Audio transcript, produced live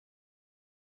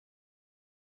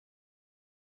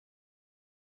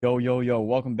Yo, yo, yo,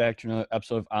 welcome back to another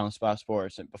episode of On the Spot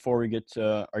Sports. And before we get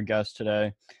to our guest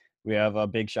today, we have a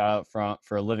big shout out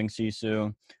for Living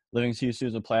Sisu. Living Sisu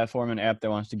is a platform and app that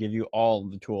wants to give you all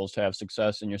the tools to have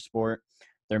success in your sport.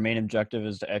 Their main objective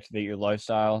is to activate your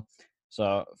lifestyle.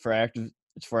 So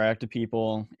it's for active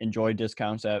people. Enjoy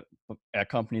discounts at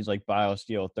companies like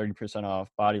BioSteel, 30% off,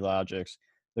 Body Logics,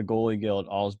 the Goalie Guild,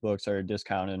 all his books are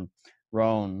discounted.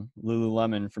 Roan,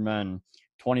 Lululemon for men,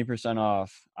 20%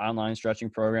 off. Online stretching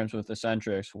programs with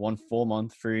Eccentrics, 1 full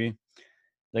month free.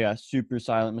 They got super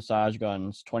silent massage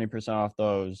guns, 20% off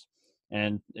those.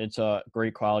 And it's a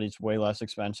great quality. It's way less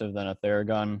expensive than a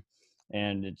Theragun,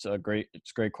 and it's great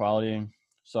quality.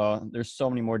 So there's so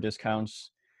many more discounts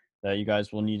that you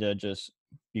guys will need to just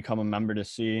become a member to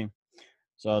see.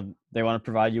 So they want to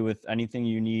provide you with anything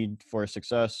you need for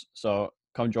success. So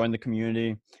come join the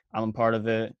community. I'm a part of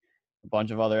it. A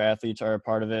bunch of other athletes are a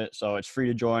part of it. So it's free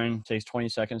to join. It takes 20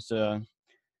 seconds to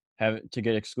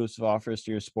get exclusive offers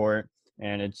to your sport,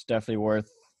 and it's definitely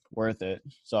worth it.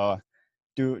 So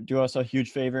do us a huge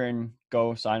favor and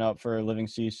go sign up for Living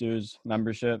Sisu's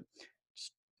membership. It's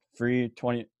free,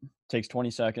 20 takes 20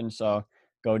 seconds. So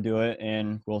go do it,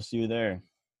 and we'll see you there.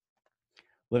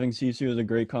 Living Sisu is a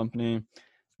great company.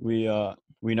 We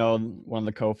know one of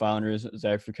the co-founders,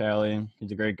 Zach Pasquale.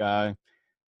 He's a great guy.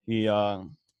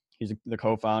 He's the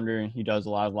co-founder. He does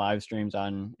a lot of live streams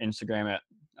on Instagram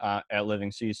at Living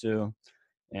Sisu,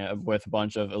 and with a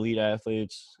bunch of elite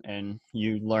athletes, and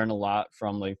you learn a lot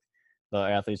from like the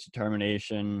athletes'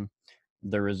 determination,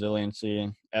 their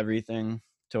resiliency, everything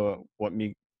to what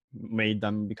made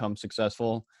them become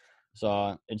successful.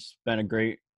 So it's been a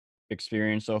great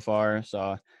experience so far.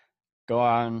 So go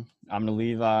on. I'm gonna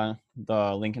leave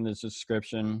the link in the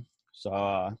description.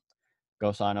 So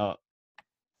go sign up.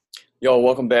 Yo,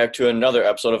 welcome back to another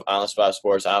episode of On the Spot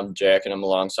Sports. I'm Jack, and I'm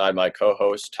alongside my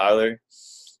co-host Tyler.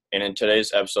 And in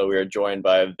today's episode, we are joined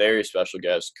by a very special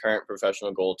guest, current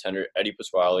professional goaltender Eddie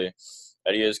Pasquale.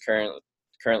 Eddie is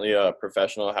currently a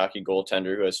professional hockey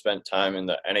goaltender who has spent time in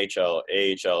the NHL,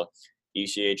 AHL,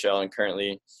 ECHL, and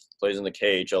currently plays in the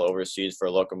KHL overseas for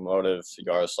Lokomotiv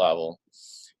Yaroslavl.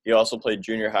 He also played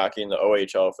junior hockey in the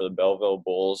OHL for the Belleville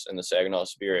Bulls and the Saginaw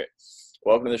Spirit.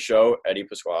 Welcome to the show, Eddie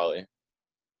Pasquale.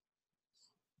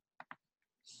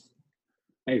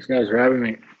 Thanks, guys, for having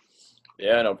me.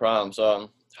 Yeah, no problem. So,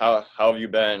 how have you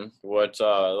been? What's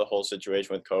the whole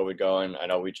situation with COVID going? I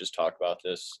know we just talked about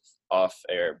this off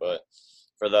air, but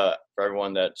for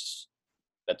everyone that's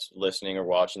listening or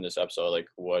watching this episode, like,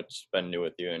 what's been new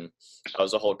with you, and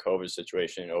how's the whole COVID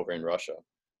situation over in Russia?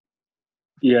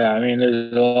 Yeah, I mean,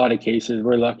 there's a lot of cases.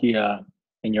 We're lucky in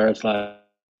Yaroslavl.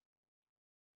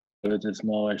 It's a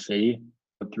smaller city,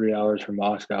 3 hours from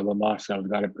Moscow, but Moscow's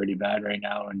got it pretty bad right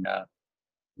now, and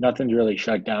nothing's really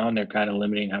shut down. They're kind of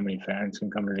limiting how many fans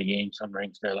can come to the game. Some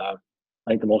rinks they're allowed.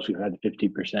 I think the most we've had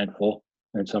 50% full,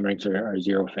 and some rinks are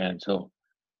zero fans. So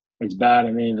it's bad.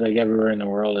 I mean, like everywhere in the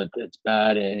world, it's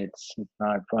bad. It's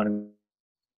not fun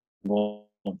going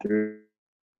through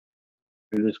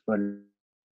this, but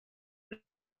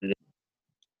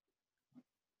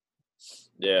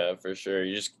Yeah, for sure.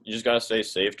 You just gotta stay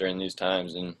safe during these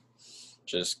times and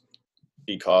just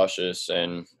be cautious.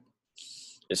 And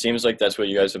it seems like that's what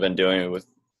you guys have been doing with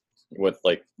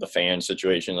like the fan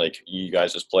situation. Like you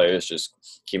guys as players,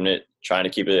 just trying to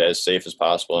keep it as safe as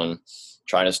possible and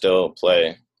trying to still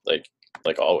play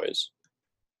like always.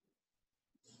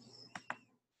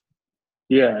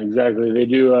 yeah, exactly. They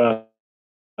do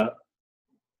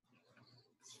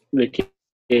the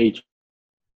KHL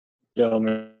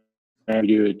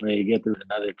do it when you get through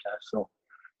another test. So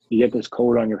you get this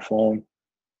code on your phone.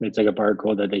 It's like a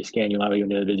barcode that they scan you out even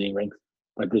to the visiting rink.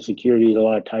 But the security is a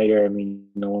lot tighter. I mean,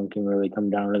 no one can really come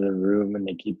down to the room, and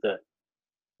they keep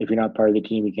if you're not part of the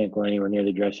team, you can't go anywhere near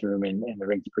the dressing room, and the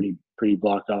rink's pretty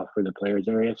blocked off for the players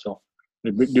area. So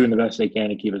they're doing the best they can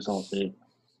to keep us all safe.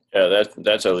 Yeah,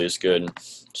 that's at least good.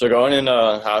 So going into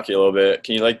hockey a little bit,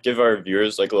 can you like give our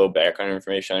viewers like a little background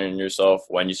information on yourself,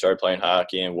 when you started playing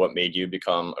hockey, and what made you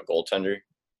become a goaltender?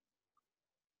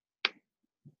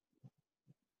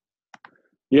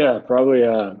 Yeah, probably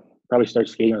start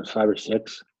skating when I was 5 or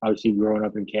 6. Obviously, growing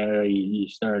up in Canada, you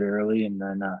start early, and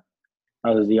then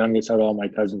I was the youngest out of all my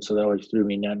cousins, so they always threw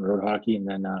me in net and road hockey, and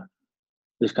then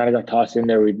just kind of got tossed in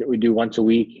there. We do once a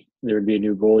week. There would be a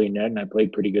new goalie in net, and I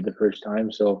played pretty good the first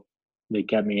time, so they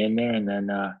kept me in there. And then,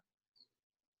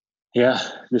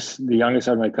 the youngest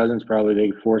out of my cousins, probably they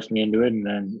forced me into it, and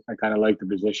then I kind of liked the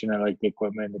position. I liked the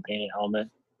equipment, the painted helmet.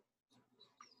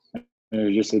 And it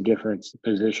was just a different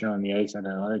position on the ice that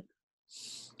I liked.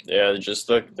 Yeah, just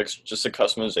the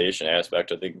customization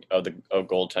aspect of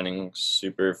goaltending,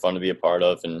 super fun to be a part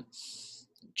of, and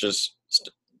just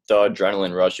the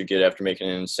adrenaline rush you get after making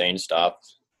an insane stop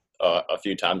a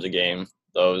few times a game.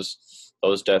 Those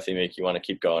definitely make you want to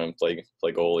keep going and play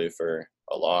goalie for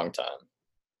a long time.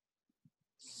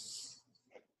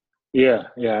 Yeah,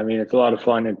 yeah. I mean, it's a lot of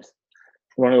fun. It's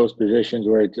one of those positions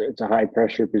where it's a high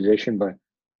pressure position, but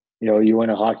you win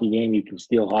a hockey game, you can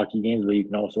steal hockey games, but you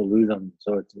can also lose them.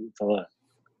 So it's a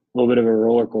little bit of a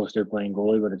roller coaster playing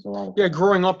goalie, but it's a lot of Yeah, fun.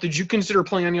 growing up, did you consider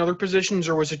playing any other positions,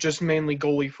 or was it just mainly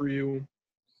goalie for you?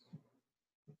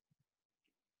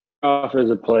 Off as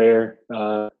a player,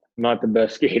 I'm not the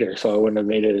best skater, so I wouldn't have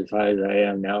made it as high as I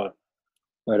am now.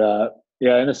 But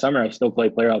yeah, in the summer I still play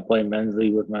player. I'll play men's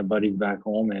league with my buddies back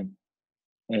home,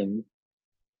 and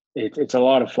it's a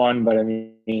lot of fun. But I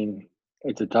mean,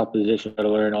 it's a tough position to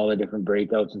learn all the different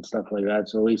breakouts and stuff like that.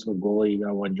 So at least with goalie, you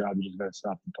got one job: you just got to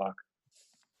stop the puck.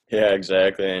 Yeah,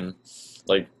 exactly. And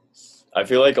like I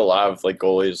feel like a lot of like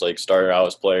goalies like started out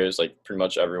as players, like pretty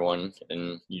much everyone,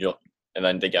 and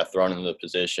then they got thrown into the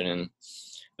position, and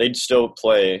they'd still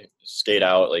skate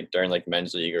out like during like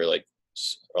men's league or like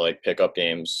pickup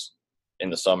games in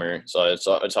the summer. So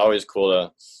it's always cool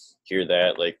to hear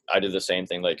that. Like I did the same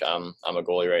thing. Like I'm a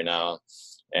goalie right now,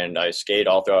 and I skate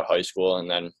all throughout high school, and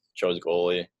then chose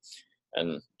goalie,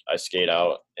 and I skate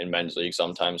out in men's league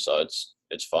sometimes. So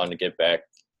it's fun to get back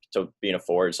to being a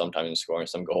forward sometimes and scoring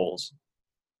some goals.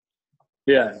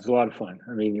 Yeah, it's a lot of fun.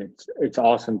 I mean, it's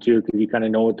awesome too because you kind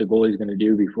of know what the goalie's going to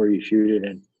do before you shoot it,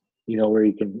 and you know where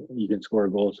you can score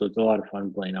a goal. So it's a lot of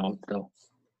fun playing out still.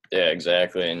 Yeah,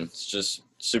 exactly, and it's just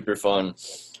super fun.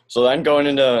 So then going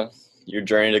into your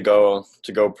journey to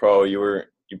go pro, you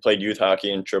played youth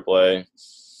hockey in AAA,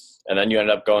 and then you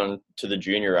ended up going to the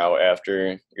junior route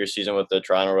after your season with the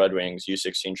Toronto Red Wings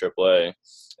U16 AAA,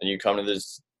 and you come to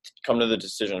the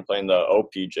decision of playing the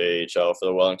OPJHL for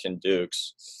the Wellington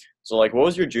Dukes. So like, what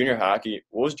was junior hockey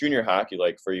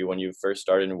like for you when you first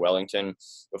started in Wellington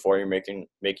before you're making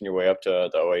your way up to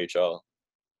the OHL?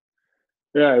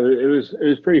 Yeah, it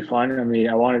was pretty fun. I mean,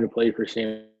 I wanted to play for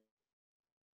St.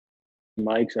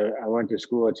 Mike's. I went to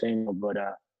school at St. Mike, but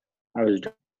I was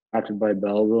drafted by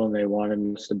Belleville, and they wanted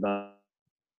me to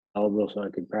Belleville so I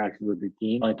could practice with the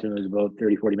team. Wellington was about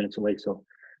 30, 40 minutes away, so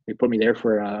they put me there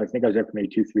for I think I was there for maybe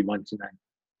 2, 3 months, and then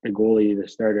the goalie, the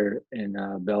starter in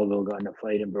Belleville, got in a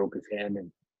fight and broke his hand,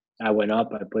 and I went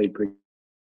up. I played pretty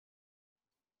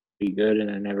good,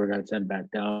 and I never got sent back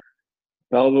down.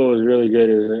 Belleville was really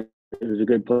good. It was a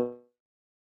good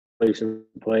place to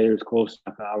play. It was close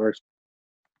to hours.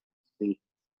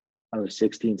 I was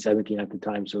 16, 17 at the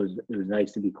time, so it was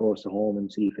nice to be close to home and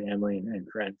see family and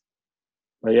friends.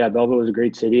 But yeah, Belleville was a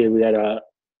great city. We had a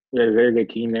very good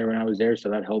team there when I was there, so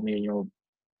that helped me.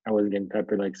 I wasn't getting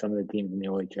peppered like some of the teams in the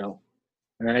OHL.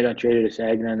 And then I got traded to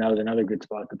Saginaw, and that was another good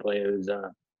spot to play. It was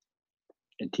a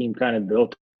team kind of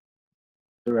built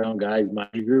around guys my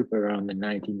group around the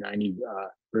 1990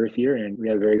 birth year, and we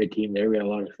had a very good team there. We had a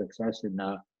lot of success, and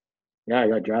yeah, I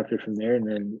got drafted from there, and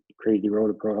then crazy road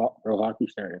to pro hockey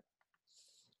started.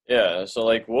 Yeah, so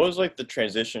like, what was like the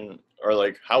transition, or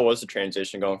like, how was the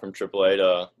transition going from AAA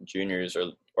to juniors,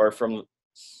 or from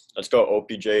let's go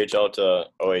OPJHL to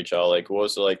OHL? Like, what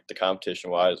was like the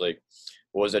competition wise? Like,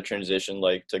 what was that transition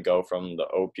like to go from the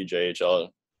OPJHL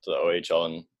to the OHL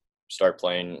and start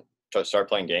playing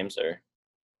games there?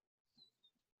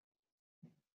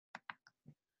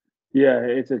 Yeah,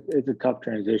 it's a tough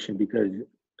transition because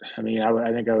I mean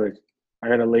I think I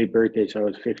got a late birthday, so I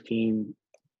was 15,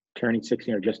 turning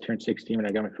 16 or just turned 16 when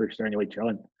I got my first start in the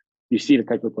OHL. And you see the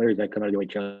type of players that come out of the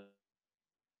OHL.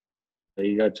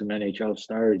 You got some NHL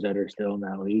stars that are still in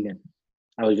that league, and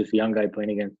I was just a young guy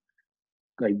playing against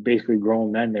like basically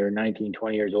grown men. They were 19,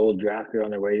 20 years old, drafted on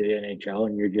their way to the NHL,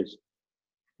 and you're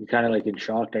kind of like in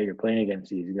shock that you're playing against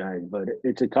these guys. But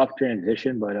it's a tough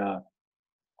transition. But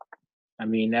I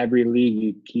mean, every league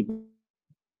you keep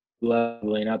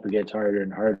leveling up, it gets harder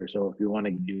and harder. So if you want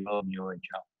to do well in the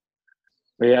OHL,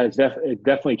 but yeah, it's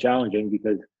definitely challenging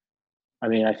because I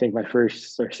mean, I think my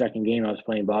first or second game, I was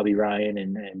playing Bobby Ryan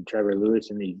and Trevor Lewis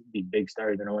and these big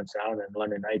stars in Owen Sound and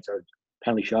London Knights. I was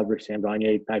penalty shot versus Sam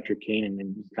Gagne, Patrick Kane,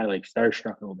 and kind of like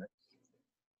starstruck a little bit.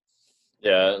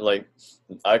 Yeah, like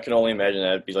I can only imagine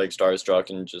that it'd be like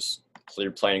starstruck and just you're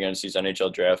playing against these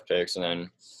NHL draft picks, and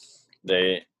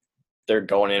then they're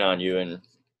going in on you and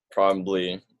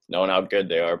probably knowing how good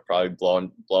they are, probably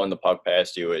blowing the puck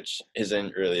past you, which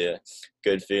isn't really a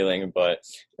good feeling. But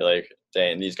like,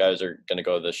 dang, these guys are gonna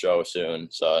go to the show soon,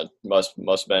 so it must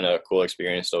have been a cool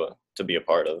experience to be a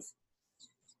part of.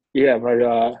 Yeah,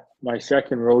 but my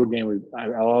second road game was,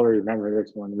 I'll always remember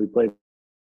this one. We played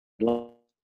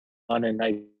London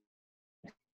night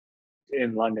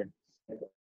in London.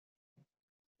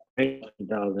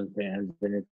 8,000 fans,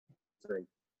 and it's like,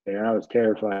 and I was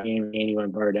terrified. Anyone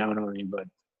bar down on me, but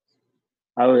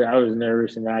I was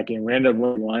nervous in that game. We ended up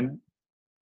winning one.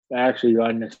 I actually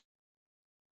got an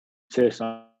assist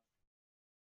on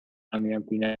the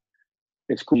empty net.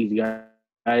 It's cool. These guys,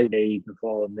 you can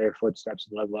follow in their footsteps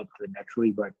and level up to the next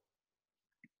league. But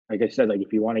like I said, like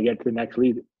if you want to get to the next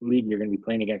league, you're going to be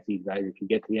playing against these guys. If you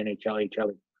get to the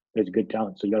NHL, there's good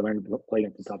talent. So you got to learn to play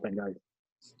against the top end guys.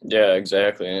 Yeah,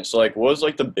 exactly. And it's like, what was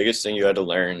like the biggest thing you had to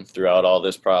learn throughout all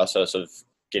this process of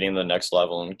getting to the next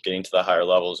level and getting to the higher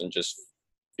levels and just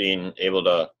being able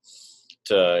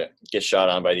to get shot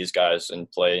on by these guys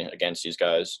and play against these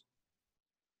guys?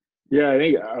 Yeah, I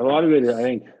think a lot of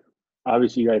it,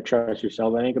 obviously you got to trust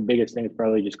yourself. I think the biggest thing is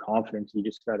probably just confidence. You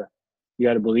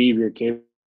got to believe you're capable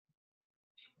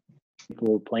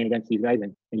of playing against these guys,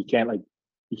 and you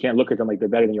can't look at them like they're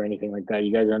better than you or anything like that.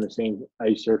 You guys are on the same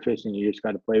ice surface, and you just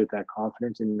got to play with that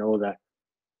confidence and know that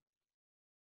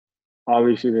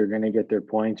obviously they're going to get their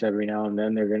points every now and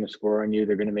then. They're going to score on you.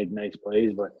 They're going to make nice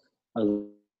plays, but as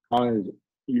long as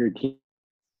your team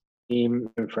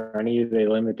in front of you, they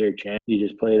limit their chance. You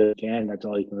just play the can. That's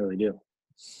all you can really do.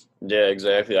 Yeah,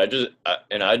 exactly. I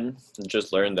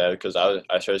just learned that because I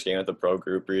started skating with the pro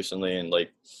group recently, and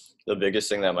like the biggest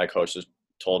thing that my coach just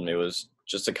told me was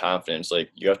just the confidence. Like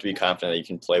you have to be confident that you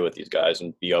can play with these guys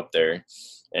and be up there,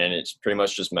 and it's pretty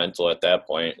much just mental at that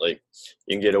point. Like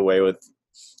you can get away with,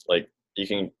 like you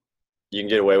can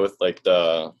get away with like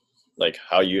the like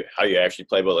how you actually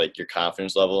play, but like your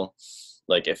confidence level,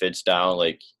 like if it's down,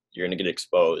 like you're gonna get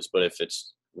exposed. But if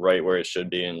it's right where it should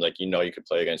be, and like you could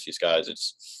play against these guys,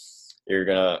 you're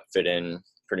gonna fit in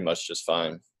pretty much just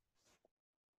fine.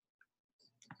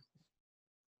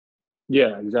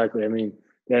 Yeah, exactly. I mean, at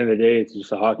the end of the day, it's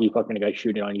just a hockey fucking guy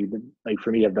shooting on you. Like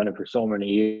for me, I've done it for so many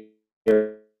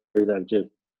years. I've just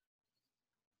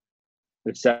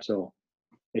accept. So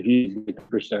if you get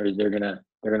superstars, they're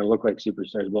gonna look like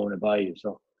superstars blowing it by you.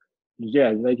 So yeah,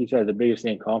 like you said, the biggest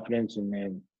thing, confidence, and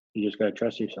then you just gotta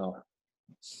trust yourself.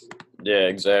 Yeah,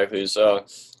 exactly. So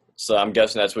I'm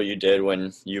guessing that's what you did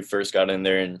when you first got in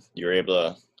there and you were able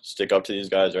to stick up to these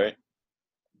guys, right?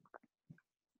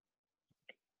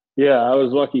 Yeah, I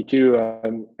was lucky too.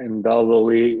 In Belleville,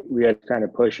 we had kind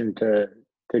of pushing to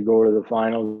go to the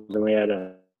finals, and we had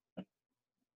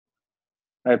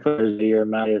I put a year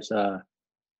Mattis,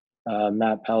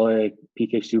 Matt Pellick,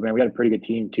 PK Subban. We had a pretty good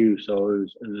team too, so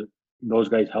those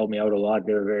guys helped me out a lot.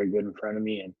 They were very good in front of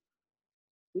me, and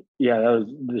yeah, that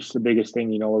was just the biggest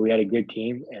thing. Where we had a good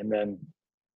team, and then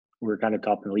we were kind of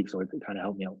top in the league, so it kind of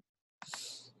helped me out.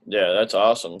 Yeah, that's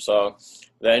awesome. So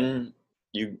then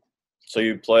you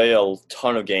play a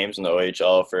ton of games in the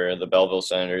OHL for the Belleville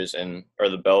Senators or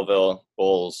the Belleville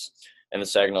Bulls and the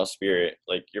Saginaw Spirit.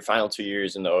 Like your final 2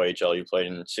 years in the OHL, you played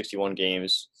in 61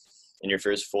 games in your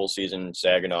first full season in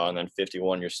Saginaw, and then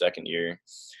 51 your second year.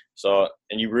 So,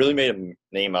 and you really made a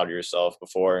name out of yourself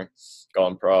before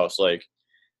going pro. So, like,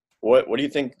 what do you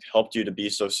think helped you to be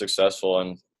so successful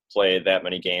and play that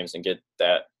many games and get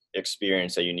that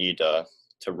experience that you need to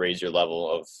raise your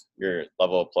level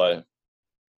of play?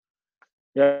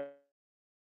 Yeah,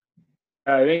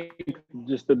 I think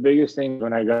just the biggest thing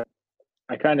when I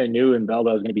kind of knew in Belleville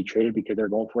I was going to be traded because they're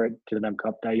going for it to the Mem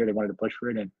Cup that year. They wanted to push for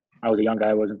it, and I was a young guy.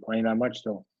 I wasn't playing that much,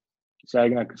 so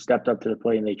Saginaw stepped up to the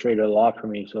plate and they traded a lot for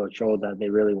me. So it showed that they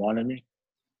really wanted me,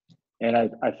 and I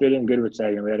fit in good with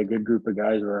Saginaw. We had a good group of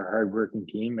guys. We're a hardworking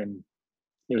team, and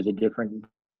it was a different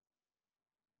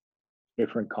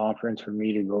conference for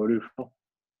me to go to,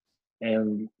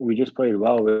 and we just played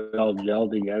well. We all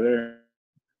gelled together,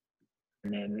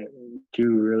 and then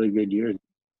 2 really good years.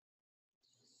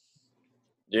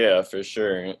 Yeah, for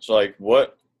sure. So, like,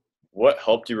 what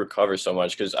helped you recover so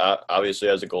much? Because obviously,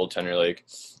 as a goaltender, like,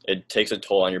 it takes a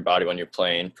toll on your body when you're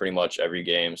playing pretty much every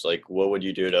game. So, like, what would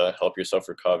you do to help yourself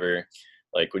recover?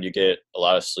 Like, would you get a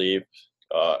lot of sleep?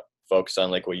 Focus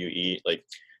on like what you eat? Like,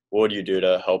 what would you do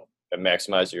to help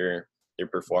maximize your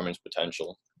performance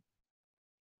potential?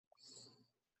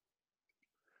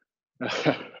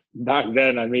 Back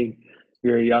then, I mean,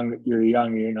 you're young,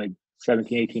 you're like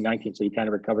 17, 18, 19, so you kind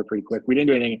of recover pretty quick. We didn't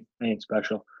do anything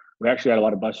special. We actually had a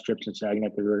lot of bus trips in Saginaw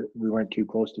because we weren't too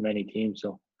close to many teams,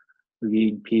 so we'd be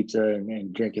eating pizza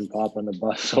and drinking pop on the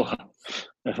bus. So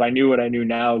if I knew what I knew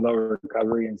now about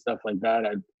recovery and stuff like that,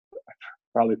 I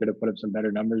probably could have put up some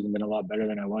better numbers and been a lot better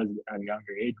than I was at a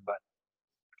younger age. But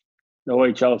the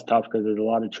OHL is tough because there's a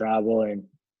lot of travel, and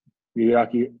you're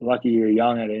lucky you're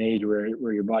young at an age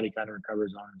where your body kind of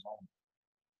recovers on its own.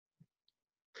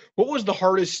 What was the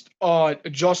hardest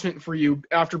adjustment for you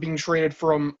after being traded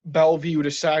from Bellevue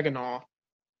to Saginaw?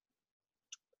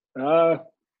 Uh,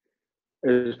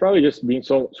 it was probably just being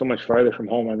so much farther from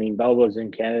home. I mean, Belleville's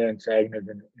in Canada and Saginaw's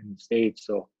in the States,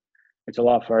 so it's a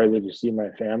lot farther to see my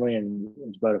family, and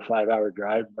it's about a 5-hour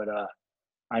drive. But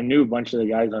I knew a bunch of the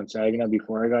guys on Saginaw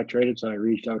before I got traded, so I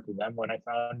reached out to them when I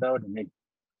found out, and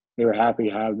they were happy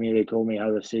to have me. They told me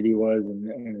how the city was,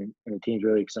 and the team's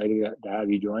really excited to have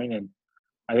you join. And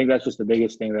I think that's just the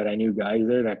biggest thing, that I knew guys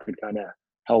there that could kind of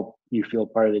help you feel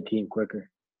part of the team quicker.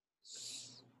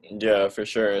 Yeah, for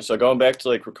sure. So going back to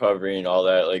like recovery and all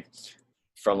that, like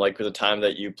from like the time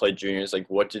that you played juniors, like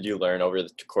what did you learn over the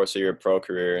course of your pro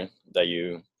career that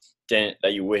you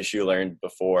wish you learned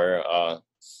before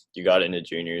you got into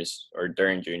juniors or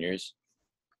during juniors?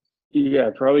 Yeah,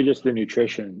 probably just the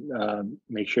nutrition.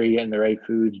 Make sure you're getting the right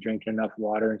foods, drinking enough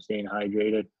water, and staying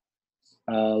hydrated.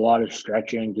 A lot of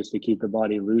stretching just to keep the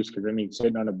body loose. Because I mean,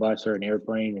 sitting on a bus or an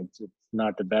airplane, it's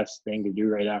not the best thing to do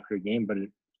right after a game, but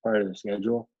it's part of the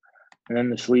schedule. And then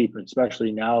the sleep,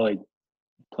 especially now, like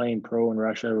playing pro in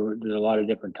Russia, there's a lot of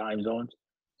different time zones.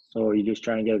 So you just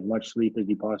try and get as much sleep as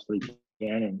you possibly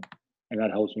can, and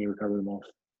that helps me recover the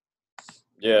most.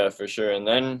 Yeah, for sure. And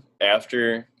then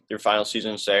after your final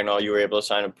season in Saginaw, you were able to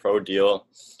sign a pro deal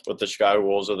with the Chicago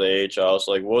Wolves of the AHL.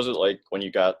 So, like, what was it like when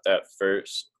you got that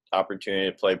first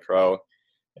opportunity to play pro?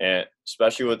 And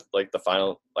especially with, like,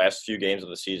 the last few games of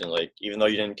the season, like, even though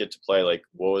you didn't get to play, like,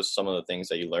 what was some of the things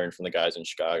that you learned from the guys in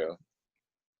Chicago?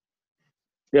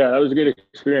 Yeah, that was a good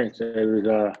experience. It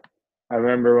was. I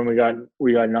remember when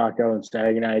we got knocked out in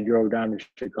Saginaw. I drove down to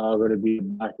Chicago to be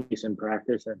back in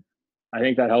practice, and I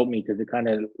think that helped me because it kind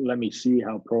of let me see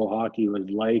how pro hockey was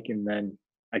like, and then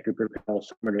I could prepare all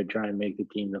summer to try and make the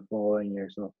team the following year.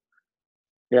 So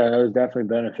yeah, that was definitely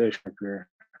beneficial for my career.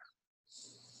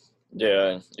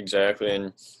 Yeah, exactly.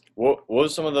 And what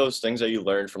was some of those things that you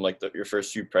learned from, like, your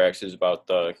first few practices about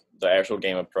the actual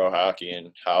game of pro hockey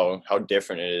and how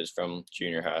different it is from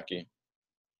junior hockey?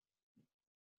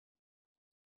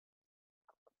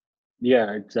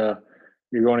 Yeah, it's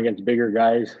you're going against bigger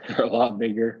guys, a lot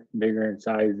bigger in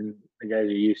size than the guys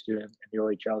you're used to in the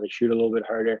OHL. They shoot a little bit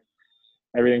harder.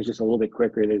 Everything's just a little bit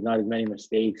quicker. There's not as many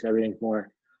mistakes. Everything's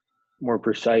more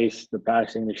precise. The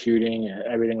passing, the shooting,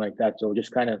 everything like that. So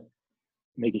just kind of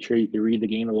making sure you can read the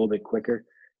game a little bit quicker,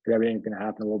 because everything's going to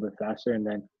happen a little bit faster. And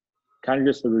then kind of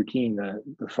just the routine,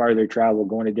 the farther travel,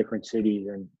 going to different cities,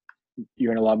 and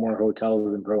you're in a lot more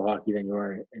hotels in pro hockey than you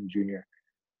are in junior.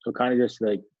 So kind of just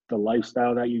like the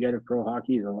lifestyle that you get in pro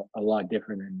hockey is a lot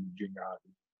different than junior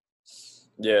hockey.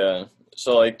 Yeah.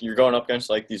 So, like, you're going up against,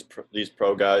 like, these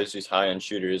pro guys, these high-end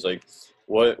shooters. Like,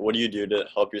 what do you do to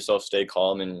help yourself stay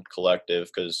calm and collective?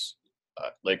 Because,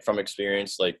 like, from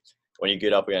experience, like, when you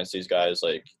get up against these guys,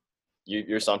 like,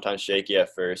 you're sometimes shaky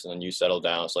at first, and then you settle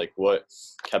down. It's like, what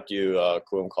kept you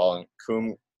cool, calm,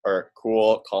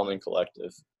 and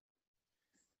collective?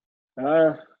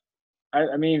 Uh,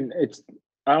 I mean,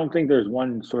 I don't think there's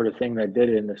one sort of thing that did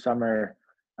it. In the summer,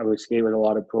 I would skate with a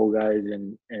lot of pro guys,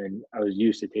 and I was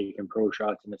used to taking pro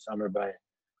shots in the summer by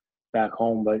back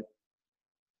home. But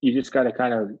you just got to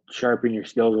kind of sharpen your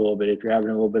skills a little bit. If you're having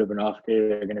a little bit of an off day,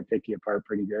 they're going to pick you apart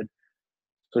pretty good.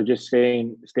 So just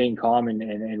staying calm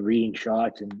and reading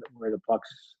shots and where the pucks,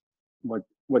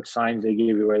 what signs they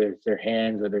give you, whether it's their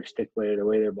hands or their stick weight or the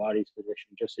way their body's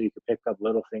positioned, just so you could pick up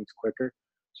little things quicker,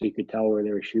 so you could tell where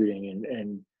they were shooting,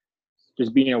 and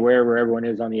just being aware where everyone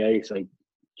is on the ice, like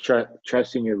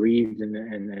trusting your reads, and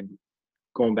then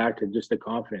going back to just the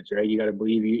confidence, right? You got to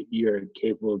believe you're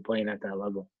capable of playing at that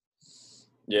level.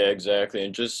 Yeah, exactly.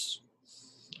 And just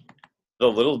the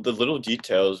little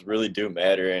details really do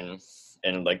matter in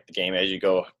like the game as you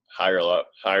go higher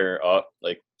up.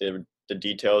 Like the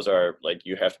details are, like,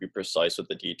 you have to be precise with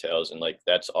the details, and like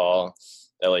that's all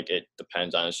that, like, it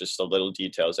depends on. It's just the little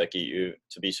details that get you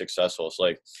to be successful. So,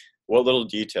 like, what little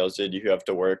details did you have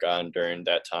to work on during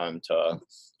that time to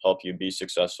help you be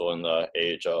successful in the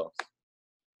AHL?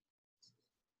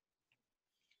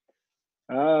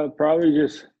 Probably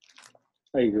just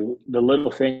like the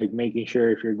little thing, like making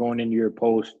sure if you're going into your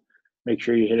post, make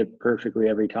sure you hit it perfectly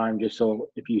every time. Just so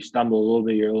if you stumble a little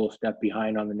bit, you're a little step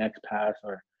behind on the next pass,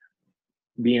 or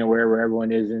being aware where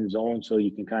everyone is in zone, so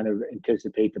you can kind of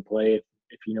anticipate the play.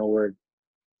 If you know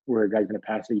where a guy's going to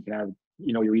pass it, you can have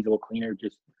your reads a little cleaner.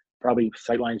 Just probably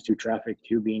sight lines through traffic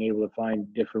too, being able to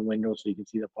find different windows so you can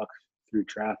see the pucks through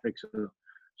traffic, so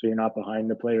you're not behind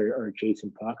the play or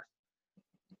chasing pucks.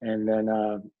 And then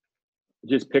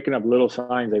just picking up little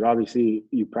signs. Like obviously,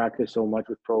 you practice so much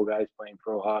with pro guys playing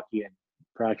pro hockey and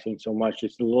practicing so much.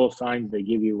 Just the little signs they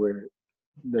give you where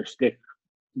their stick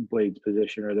blades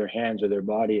position or their hands or their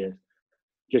body is,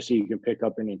 just so you can pick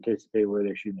up and anticipate where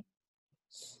they're shooting.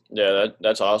 Yeah,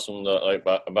 that's awesome. Like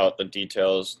about the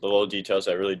details, the little details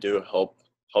that really do help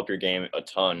your game a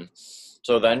ton.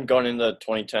 So then going into the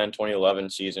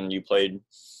 2010-2011 season, you played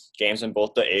games in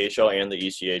both the AHL and the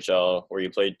ECHL, where you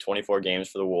played 24 games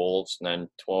for the Wolves and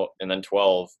then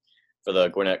 12 for the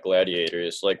Gwinnett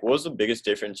Gladiators. Like, what was the biggest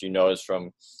difference you noticed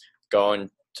from going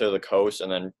to the coast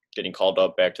and then getting called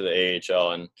up back to the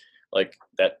AHL, and like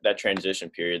that transition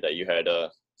period that you had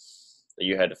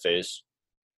to face?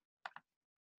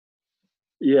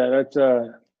 Yeah, that's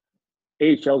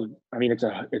AHL's. I mean, it's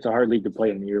a hard league to play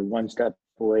in. You're one step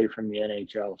away from the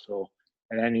NHL. So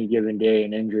at any given day,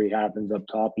 an injury happens up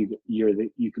top,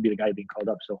 you could be the guy being called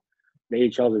up. So the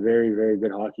AHL is a very, very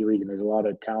good hockey league, and there's a lot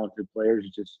of talented players who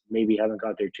just maybe haven't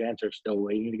got their chance or still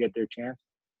waiting to get their chance.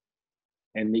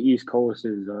 And the East Coast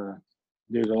is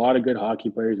there's a lot of good hockey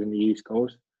players in the East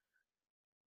Coast,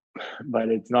 but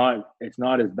it's not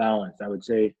as balanced. I would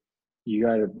say you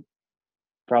got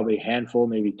probably a handful,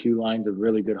 maybe two lines of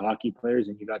really good hockey players,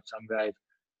 and you got some guys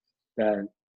that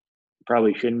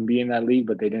probably shouldn't be in that league,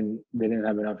 but they didn't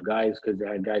have enough guys because they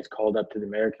had guys called up to the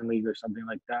American League or something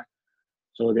like that.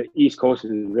 So the East Coast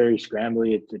is very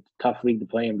scrambly. It's a tough league to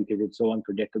play in because it's so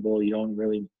unpredictable. You don't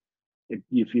really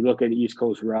if you look at East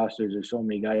Coast rosters, there's so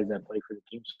many guys that play for the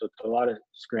team. So it's a lot of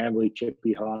scrambly,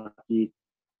 chippy hockey.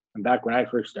 And back when I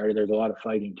first started, there's a lot of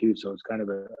fighting too. So it's kind of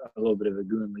a little bit of a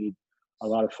goon league, a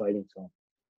lot of fighting. So,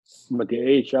 but the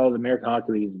AHL, the American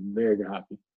Hockey League, is very good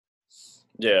hockey.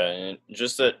 Yeah, and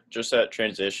just that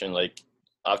transition, like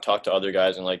I've talked to other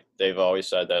guys and like they've always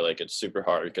said that like it's super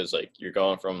hard because like you're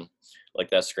going from like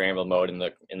that scramble mode in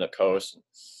the coast,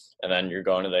 and then you're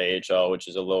going to the AHL, which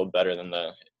is a little better than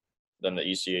the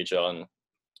ECHL and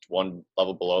one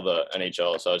level below the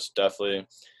NHL. So it's definitely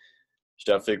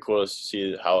cool to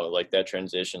see how like that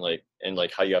transition, like, and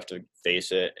like how you have to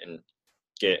face it and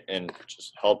get and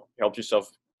just help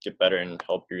yourself get better and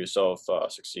help yourself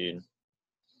succeed.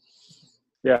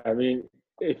 Yeah, I mean,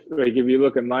 if you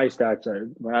look at my stats,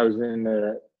 when I was in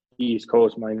the East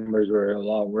Coast, my numbers were a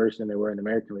lot worse than they were in the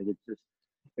American League.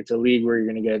 It's a league where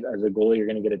you're going to get, as a goalie, you're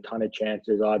going to get a ton of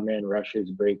chances, odd man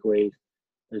rushes, breakaways.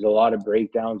 There's a lot of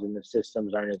breakdowns, and the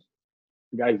systems aren't as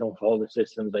guys don't follow the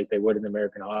systems like they would in the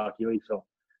American Hockey League. So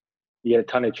you get a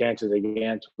ton of chances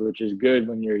against, which is good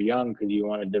when you're young because you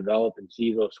want to develop and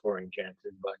see those scoring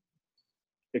chances. But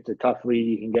it's a tough league.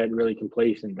 You can get really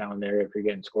complacent down there if you're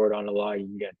getting scored on a lot. You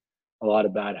can get a lot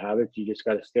of bad habits. You just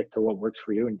got to stick to what works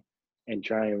for you and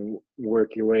try and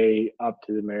work your way up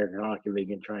to the American Hockey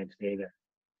League and try and stay there.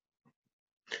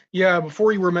 Yeah,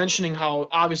 before you were mentioning how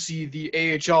obviously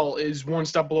the AHL is one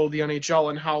step below the NHL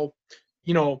and how,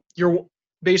 you're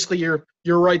basically you're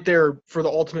right there for the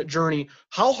ultimate journey.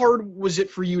 How hard was it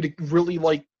for you to really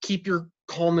like keep your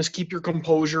calmness, keep your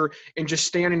composure, and just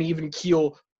stay on an even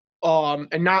keel,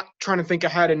 and not trying to think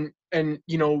ahead and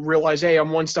realize, hey,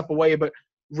 I'm one step away, but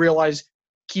realize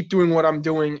keep doing what I'm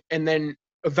doing, and then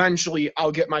eventually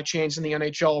I'll get my chance in the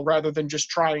NHL rather than just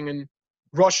trying and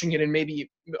rushing it and maybe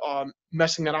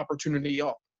messing that opportunity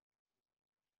up.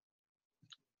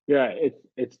 Yeah,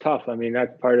 it's tough. I mean,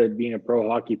 that's part of being a pro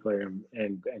hockey player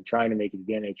and trying to make it to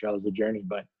the NHL is a journey.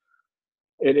 But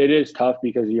it is tough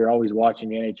because you're always watching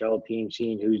the NHL team,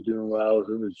 seeing who's doing well,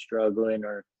 who's struggling,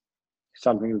 or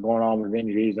something's going on with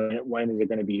injuries. And when is it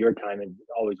going to be your time? And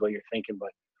always what you're thinking.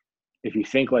 But if you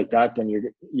think like that, then you're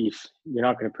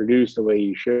not going to produce the way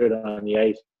you should on the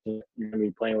ice. You're going to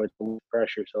be playing with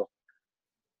pressure. So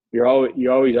you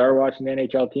always are watching the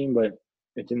NHL team, but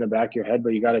it's in the back of your head.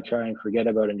 But you got to try and forget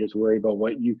about it and just worry about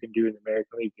what you can do in the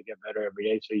American League to get better every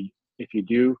day. So if you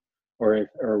do, or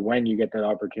when you get that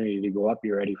opportunity to go up,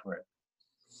 you're ready for it.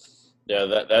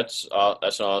 Yeah, that's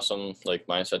an awesome like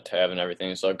mindset to have and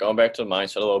everything. So going back to the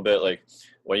mindset a little bit, like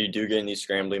when you do get in these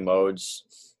scrambling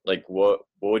modes, like what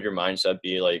would your mindset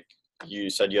be? Like you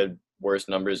said you had worse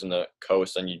numbers in the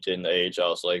coast than you did in the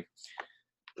AHL. So like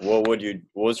what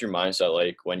was your mindset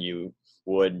like when you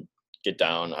would get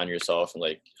down on yourself and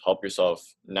like help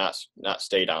yourself not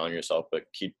stay down on yourself, but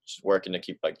keep working to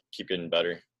keep getting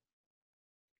better?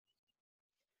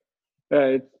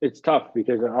 It's tough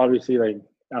because obviously, like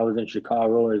I was in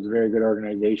Chicago, it's a very good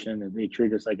organization, and they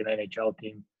treat us like an NHL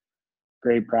team.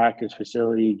 Great practice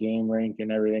facility, game rink,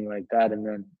 and everything like that. And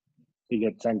then you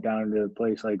get sent down to a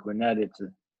place like Gwinnett.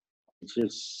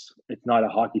 It's not a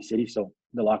hockey city, so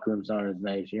the locker room's not as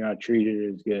nice. You're not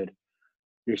treated as good.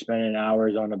 You're spending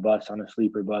hours on a bus, on a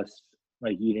sleeper bus,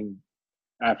 like eating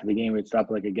after the game, we'd stop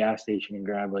at like a gas station and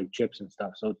grab like chips and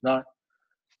stuff. So it's not.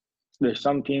 There's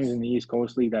some teams in the East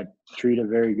Coast League that treat it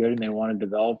very good and they want to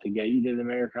develop to get you to the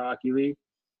American Hockey League,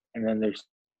 and then there's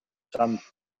some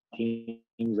teams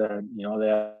that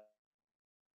they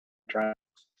try to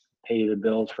pay the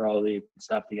bills for all the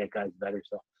stuff to get guys better.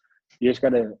 So you just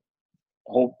gotta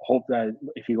hope that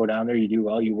if you go down there, you do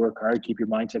well, you work hard, keep your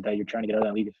mindset that you're trying to get out of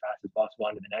that league as fast as possible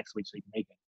onto the next league so you can make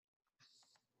it.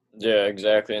 Yeah,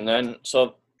 exactly. And then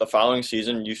so the following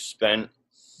season, you spent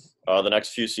the next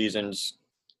few seasons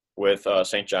with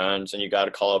St. John's, and you got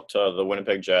to call up to the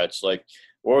Winnipeg Jets. Like,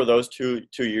 what were those two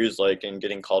years like in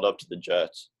getting called up to the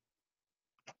Jets?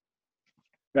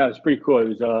 Yeah, it was pretty cool.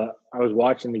 It was I was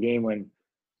watching the game when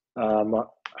I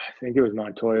think it was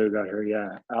Montoya got hurt.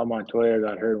 Yeah, Al Montoya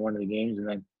got hurt in one of the games, and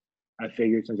then I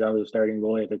figured since I was a starting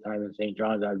goalie at the time in St.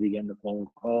 John's, I'd be getting the phone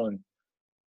call, and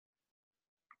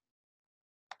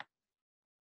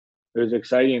it was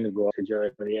exciting to go up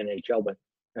to for the NHL. But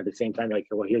at the same time, like,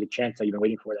 well, here's a chance that you've been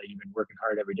waiting for, that you've been working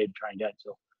hard every day to try and get.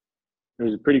 So it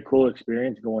was a pretty cool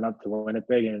experience going up to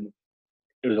Winnipeg, and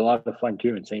it was a lot of fun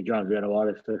too in St. John's. We had a lot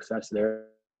of success there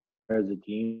as a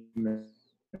team.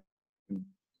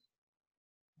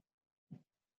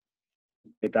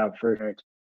 Get that first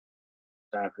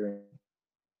after and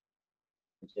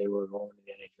say we're going to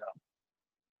the NHL.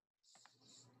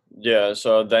 Yeah,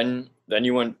 so then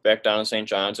you went back down to St.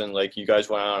 John's, and like you guys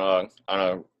went on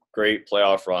a great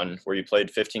playoff run where you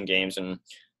played 15 games and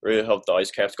really helped the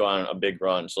Ice Caps go on a big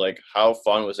run. So like, how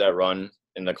fun was that run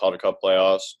in the Calder Cup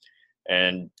playoffs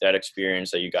and that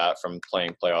experience that you got from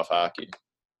playing playoff hockey?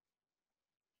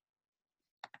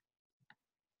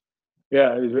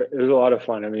 Yeah, it was a lot of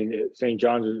fun. I mean, St.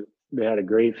 John's, they had a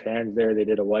great fans there. They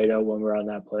did a whiteout when we were on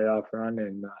that playoff run,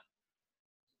 and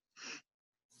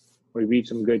we beat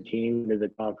some good teams to the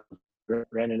top.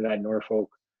 Ran into that Norfolk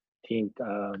team.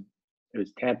 It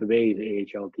was Tampa Bay's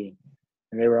AHL team,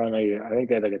 and they were on I think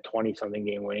they had like a 20-something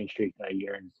game winning streak that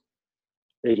year, and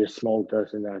they just smoked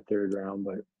us in that third round.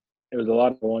 But it was a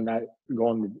lot of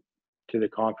going to the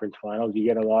conference finals. You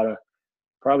get a lot of,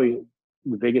 probably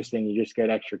the biggest thing, you just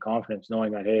get extra confidence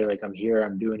knowing that, hey, like, I'm here,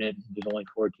 I'm doing it. There's only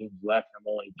 4 teams left. I'm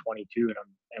only 22,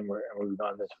 and we've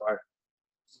gone this far.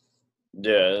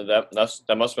 Yeah, that must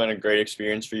have been a great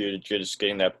experience for you, just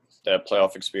getting that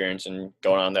playoff experience and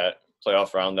going on that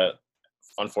playoff round that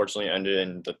unfortunately ended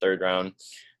in the third round.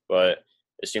 But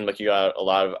it seemed like you got a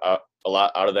lot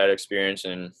out of that experience,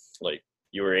 and like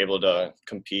you were able to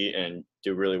compete and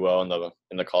do really well in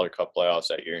the Calder Cup playoffs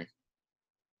that year.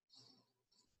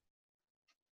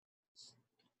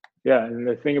 Yeah, and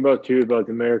the thing about the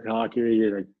American Hockey League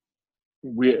is, like,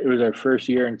 it was our first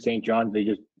year in St. John's. They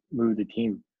just moved the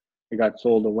team. They got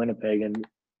sold to Winnipeg, and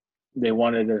they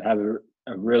wanted to have a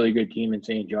really good team in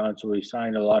St. John's, so we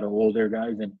signed a lot of older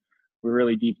guys, and we're a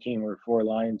really deep team. We're 4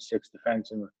 lines, 6 defense,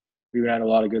 and we even had a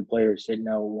lot of good players sitting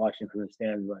out watching from the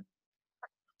stands. But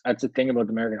that's the thing about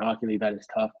the American Hockey League that is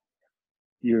tough.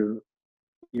 You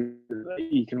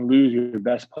can lose your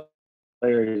best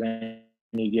players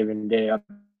any given day up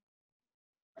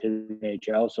to the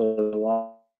NHL, so a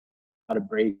lot of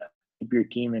break, keep your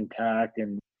team intact.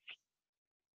 And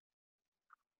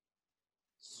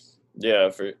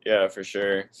Yeah, for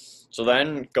sure. So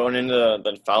then going into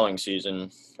the following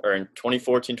season, or in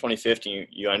 2014-2015,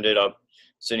 you ended up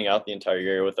sitting out the entire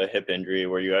year with a hip injury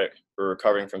where you were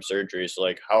recovering from surgery. So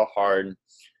like, how hard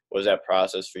was that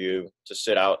process for you to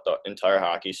sit out the entire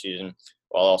hockey season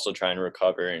while also trying to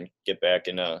recover and get back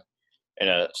in a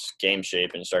game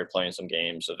shape and start playing some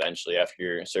games eventually after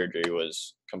your surgery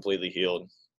was completely healed?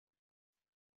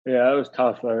 yeah, it was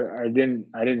tough. I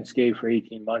didn't skate for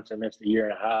 18 months. I missed a year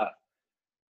and a half.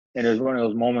 And it was one of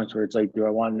those moments where it's like, do I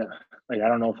want to, like, I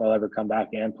don't know if I'll ever come back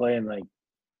and play, and like,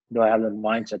 do I have the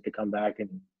mindset to come back? And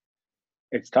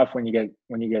it's tough when you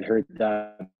get hurt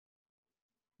that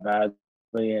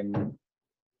badly, and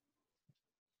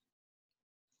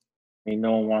I mean,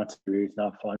 no one wants to. It's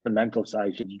not fun. The mental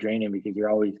side should be draining because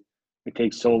it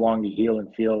takes so long to heal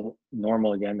and feel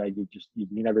normal again that you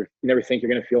never think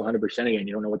you're going to feel 100% again.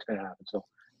 You don't know what's going to happen. So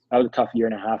that was a tough year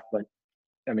and a half, but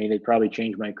I mean, it probably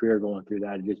changed my career going through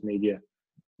that. It just made you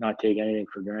not take anything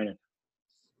for granted.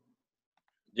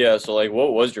 Yeah, so like,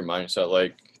 what was your mindset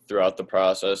like throughout the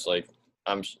process? Like,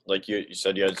 I'm like you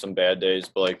said you had some bad days,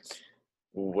 but like,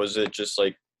 was it just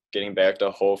like getting back to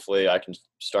hopefully I can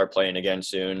start playing again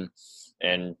soon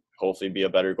and hopefully be a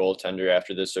better goaltender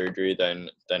after this surgery than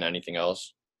anything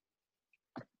else?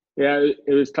 Yeah,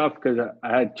 it was tough because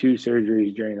I had 2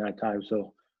 surgeries during that time.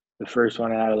 So the first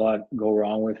one, I had a lot go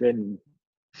wrong with it, and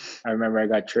I remember I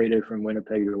got traded from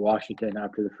Winnipeg to Washington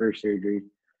after the first surgery.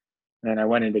 And I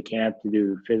went into camp to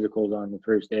do physicals on the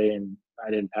first day, and I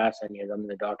didn't pass any of them. And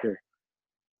the doctor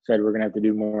said we're gonna have to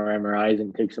do more MRIs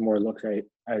and take some more looks at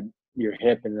your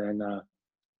hip. And then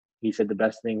he said the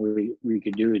best thing we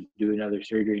could do is do another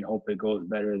surgery and hope it goes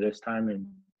better this time, and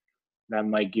that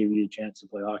might give you a chance to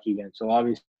play hockey again. So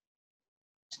obviously,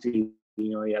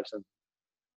 you have some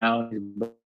challenges,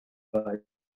 but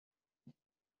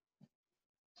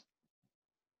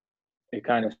it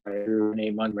kind of started through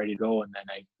 8 months ready to go, and then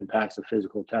I passed the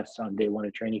physical tests on day one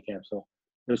of training camp. So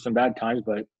there's some bad times,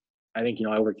 but I think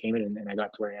I overcame it, and I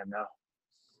got to where I am now.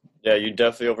 Yeah, you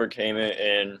definitely overcame it,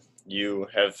 and you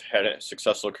have had a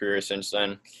successful career since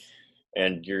then,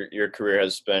 and your career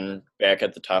has been back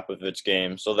at the top of its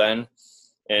game. So then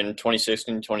in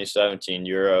 2016, 2017,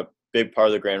 you're a big part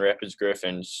of the Grand Rapids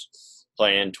Griffins,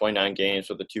 playing 29 games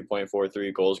with a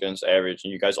 2.43 goals against average,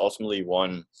 and you guys ultimately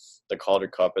won the Calder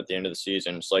Cup at the end of the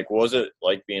season. So, what was it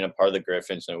like being a part of the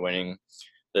Griffins and winning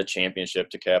the championship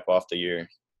to cap off the year?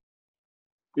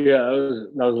 Yeah,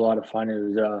 that was a lot of fun. It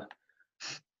was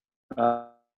our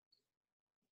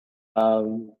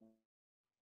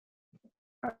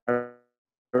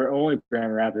only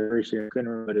Grand Rapids first year,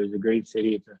 but it was a great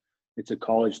city. It's a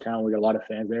college town. We got a lot of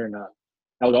fans there, and that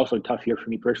was also a tough year for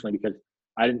me personally because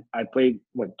I played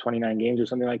 29 games or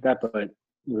something like that, but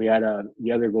we had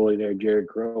the other goalie there, Jared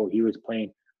Crow. He was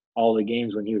playing all the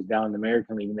games when he was down in the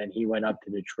American League, and then he went up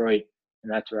to Detroit,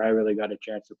 and that's where I really got a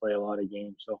chance to play a lot of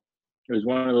games. So it was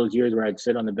one of those years where I'd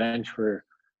sit on the bench for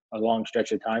a long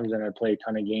stretch of times, and I'd play a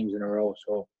ton of games in a row.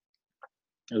 So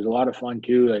it was a lot of fun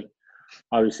too. Like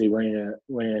obviously winning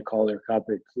a Calder Cup,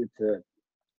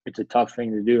 it's a tough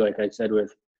thing to do. Like I said,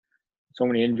 with so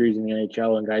many injuries in the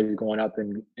NHL and guys going up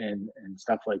and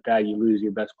stuff like that, you lose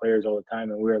your best players all the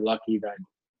time. And we were lucky that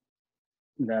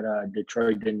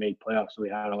Detroit didn't make playoffs, so we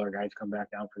had all our guys come back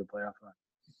down for the playoff run.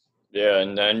 Yeah,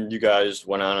 and then you guys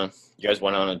went on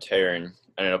a tear and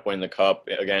ended up winning the cup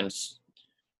against,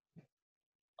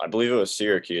 I believe it was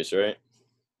Syracuse, right?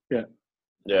 Yeah.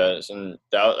 Yes, and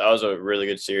that was a really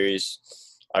good series.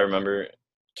 I remember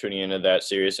tuning into that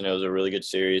series, and it was a really good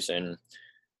series, and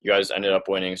you guys ended up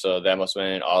winning, so that must have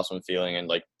been an awesome feeling, and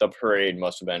the parade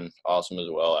must have been awesome as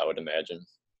well, I would imagine.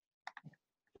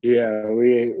 Yeah,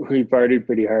 we partied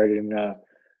pretty hard, and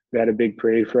we had a big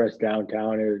parade for us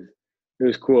downtown. It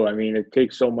was cool. I mean, it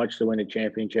takes so much to win a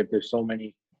championship. There's so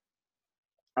many.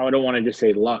 I don't want to just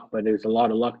say luck, but there's a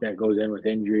lot of luck that goes in with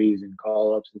injuries and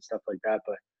call-ups and stuff like that.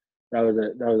 But that was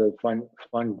a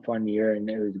fun year, and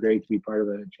it was great to be part of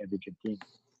a championship team.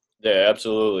 Yeah,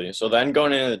 absolutely. So then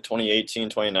going into the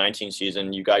 2018-2019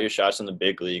 season, you got your shots in the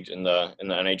big leagues in the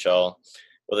NHL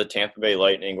with the Tampa Bay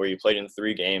Lightning, where you played in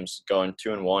 3 games, going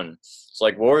 2-1. So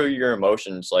what were your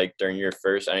emotions like during your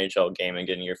first NHL game and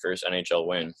getting your first NHL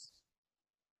win?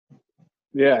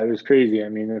 Yeah, it was crazy. I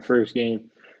mean, the first game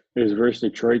it was versus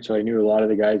Detroit, so I knew a lot of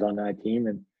the guys on that team,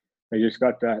 and I just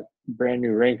got that brand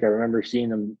new rink. I remember seeing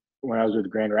them when I was with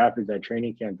Grand Rapids at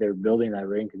training camp. They were building that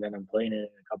rink, and then I'm playing it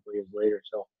a couple of years later.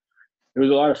 So it was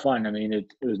a lot of fun. I mean,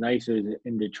 it was nice. It was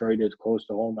in Detroit. It was close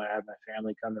to home. I had my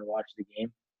family come and watch the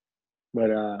game, but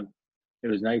it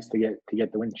was nice to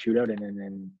get the win shootout and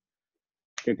then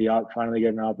finally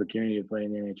get an opportunity to play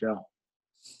in the NHL.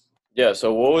 Yeah.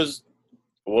 So what was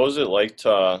it like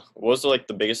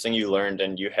the biggest thing you learned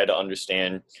and you had to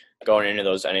understand going into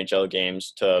those NHL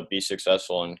games to be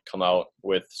successful and come out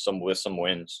with some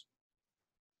wins?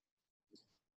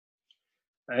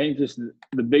 I think just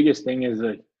the biggest thing is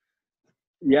the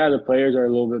players are a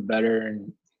little bit better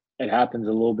and it happens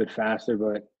a little bit faster,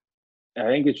 but I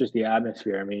think it's just the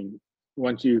atmosphere. I mean,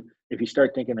 if you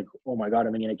start thinking like, oh my God,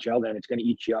 I'm in the NHL, then it's going to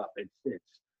eat you up. It's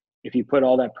if you put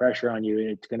all that pressure on you,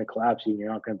 it's going to collapse you and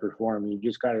you're not going to perform. You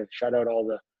just got to shut out all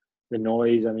the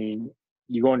noise. I mean,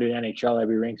 you go into the NHL,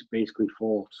 every rink's basically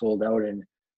full, sold out, and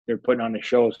they're putting on the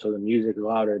show, so the music's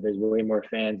louder. There's way more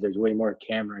fans. There's way more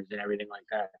cameras and everything like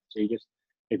that. So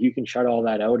if you can shut all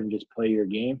that out and just play your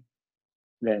game,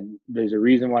 then there's a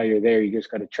reason why you're there. You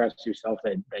just got to trust yourself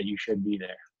that you should be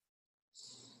there.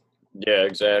 Yeah,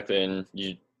 exactly. And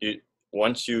you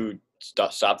once you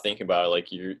stop thinking about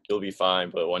it, you'll be fine.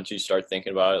 But once you start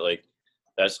thinking about it,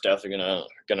 that's definitely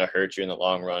gonna hurt you in the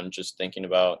long run. Just thinking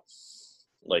about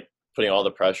putting all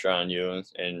the pressure on you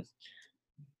and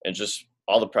just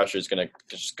all the pressure is gonna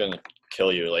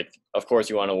kill you. Of course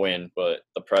you want to win, but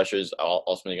the pressure is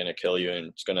ultimately gonna kill you, and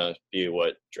it's gonna be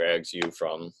what drags you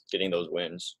from getting those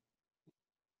wins.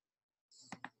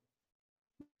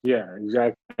 Yeah,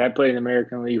 exactly. I played in the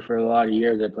American League for a lot of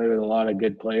years. I played with a lot of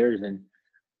good players, and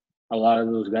a lot of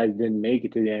those guys didn't make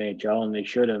it to the NHL, and they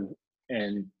should have.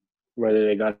 And whether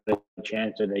they got a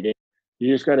chance or they didn't,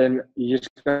 you just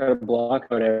gotta block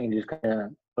out everything, just kind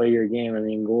of play your game. I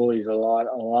mean, goalies a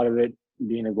lot of it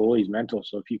being a goalie is mental.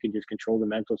 So if you can just control the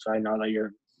mental side, not let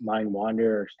your mind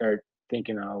wander or start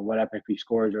thinking, what happened if he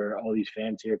scores or all these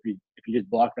fans here. If you just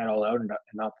block that all out and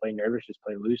not play nervous, just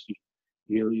play loose,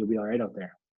 you'll be all right out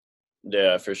there.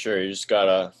 Yeah, for sure. You just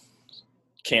gotta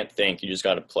can't think. You just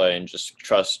gotta play and just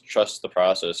trust the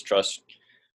process. Trust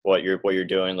what you're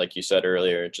doing. Like you said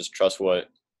earlier, just trust what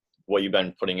you've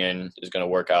been putting in is gonna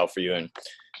work out for you, and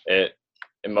it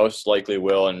most likely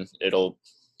will, and it'll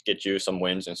get you some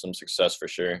wins and some success for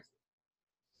sure.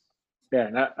 Yeah,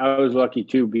 and I was lucky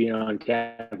too being on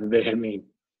Tampa Bay. I mean,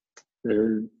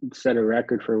 they set a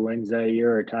record for wins that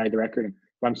year or tied the record. And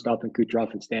if I'm stopping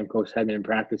Kucherov and Stamkos heading in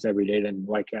practice every day, then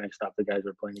why can't I stop the guys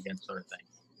we're playing against, sort of thing.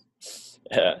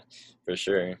 Yeah, for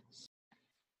sure.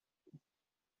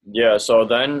 Yeah, so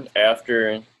then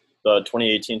after the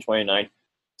 2018-2019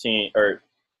 or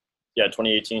yeah,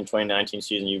 2018-2019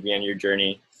 season, you began your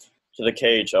journey to the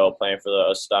KHL playing for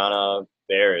the Astana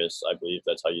Bears, I believe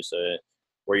that's how you say it,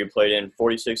 where you played in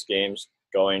 46 games,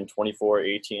 going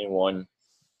 24-18-1.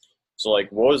 So, like,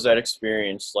 what was that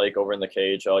experience like over in the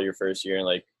KHL your first year, and,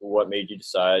 like, what made you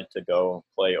decide to go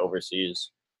play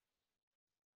overseas?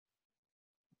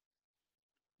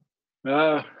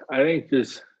 I think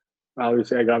just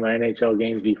obviously I got my NHL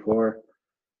games before.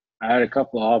 I had a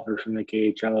couple of offers from the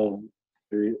KHL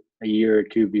a year or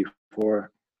two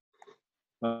before,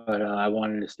 but I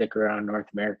wanted to stick around North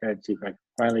America and see if I could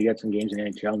finally get some games in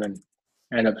the NHL, and then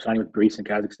end up signing with Greece and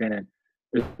Kazakhstan. And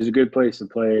it's a good place to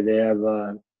play. They have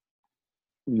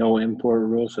no import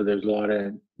rule, so there's a lot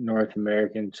of North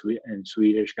American and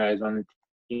Swedish guys on the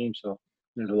team. So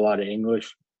there's a lot of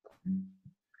English.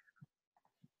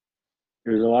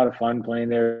 There's a lot of fun playing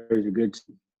there. It was a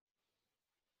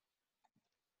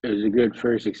good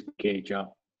first experience,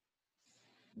 KHL.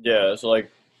 Yeah, so, like,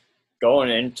 going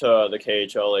into the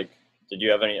KHL, like, did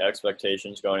you have any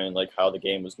expectations going in, like, how the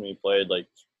game was going to be played? Like,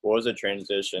 what was the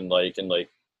transition like, and, like,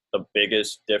 the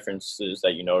biggest differences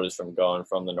that you noticed from going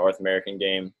from the North American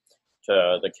game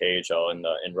to the KHL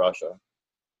in Russia?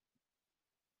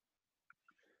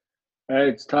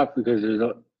 It's tough because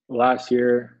last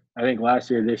year,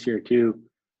 this year too,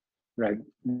 right?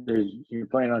 You're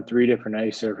playing on three different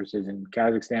ice surfaces. In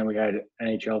Kazakhstan, we had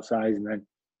NHL size, and then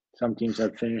some teams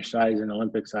have Finnish size and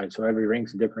Olympic size. So every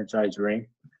rink's a different size rink,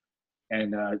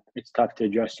 and it's tough to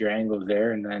adjust your angles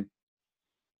there. And then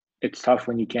it's tough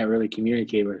when you can't really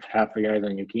communicate with half the guys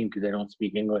on your team because they don't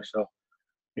speak English. So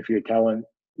if you're going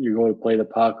to play the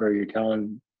puck, or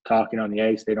talking on the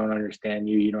ice, they don't understand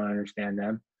you. You don't understand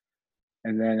them.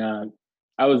 And then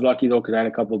I was lucky though because I had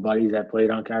a couple of buddies that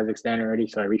played on Kazakhstan already,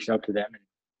 so I reached out to them and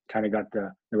kind of got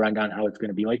the rundown how it's going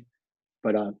to be like.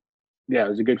 But yeah, it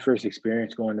was a good first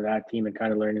experience going to that team and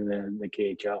kind of learning the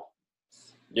KHL.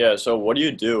 Yeah, so what do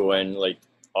you do when, like,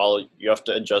 you have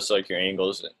to adjust, like, your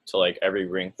angles to, like, every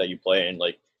rink that you play in?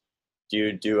 Like, do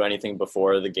you do anything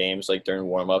before the games, like during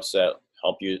warm-ups, that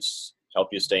help you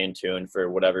stay in tune for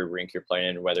whatever rink you're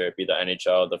playing in, whether it be the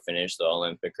NHL, the Finnish, the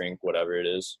Olympic rink, whatever it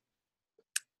is?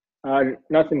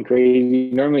 Nothing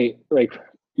crazy. Normally, like,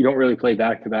 you don't really play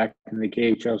back-to-back in the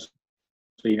KHL, so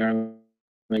you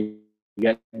normally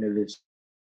get into this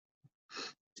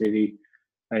city.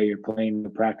 You're playing the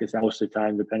practice most of the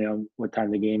time, depending on what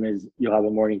time the game is. You'll have a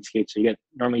morning skate, so you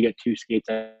normally get two skates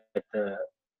at the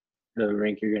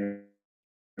rink you're going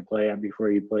to play at before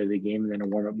you play the game, and then a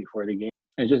warm-up before the game.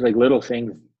 And it's just like little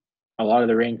things. A lot of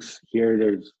the rinks here,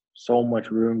 there's so much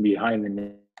room behind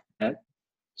the net,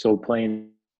 so playing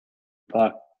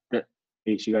puck, that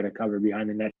space you got to cover behind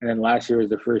the net. And then last year was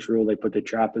the first rule they put the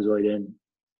trapezoid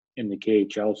in the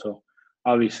KHL. So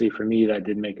obviously for me that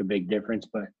did make a big difference.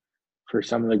 But for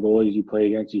some of the goalies you play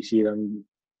against, you see them.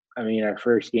 I mean, our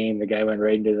first game, the guy went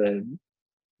right into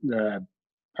the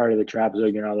part of the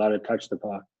trapezoid you're not allowed to touch the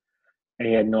puck, and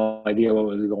he had no idea what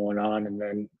was going on. And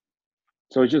then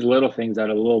so it's just little things that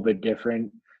are a little bit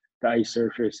different, the ice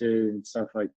surfaces and stuff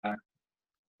like that.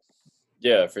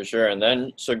 Yeah, for sure. And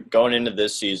then, so going into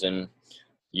this season,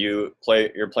 you're playing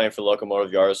for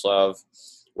Lokomotiv Yaroslavl,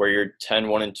 where you're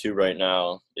 10-1-2 right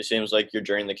now. It seems like your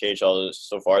journey in the KHL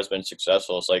so far has been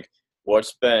successful. It's like,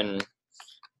 what's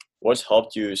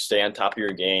helped you stay on top of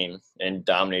your game and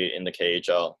dominate in the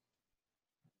KHL?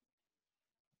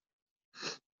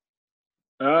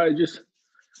 I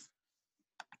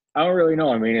don't really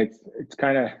know. I mean,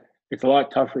 it's a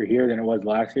lot tougher here than it was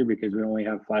last year because we only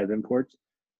have 5 imports.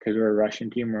 Because we're a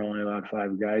Russian team, we're only allowed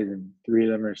 5 guys, and 3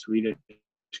 of them are Swedish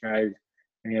guys,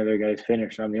 and the other guy's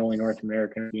Finnish. So I'm the only North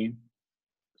American team.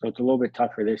 So it's a little bit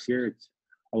tougher this year. It's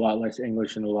a lot less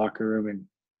English in the locker room, and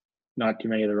not too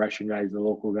many of the Russian guys, the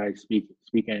local guys, speak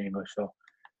any English. So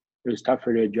it was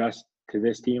tougher to adjust to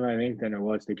this team, I think, than it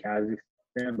was to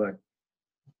Kazakhstan. But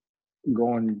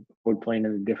playing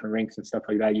in the different rinks and stuff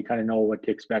like that, you kind of know what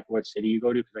to expect, what city you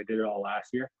go to, because I did it all last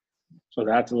year. So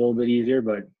that's a little bit easier.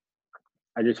 But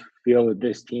I just feel that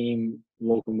this team,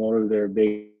 Lokomotiv, they're a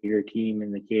bigger team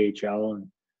in the KHL, and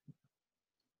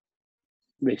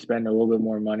they spend a little bit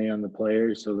more money on the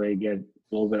players, so they get a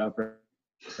little bit upper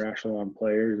echelon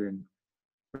players, and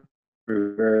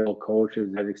very well coached to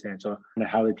that extent. So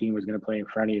how the team was going to play in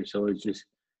front of you. So it's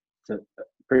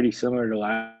pretty similar to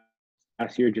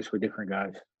last year, just with different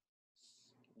guys.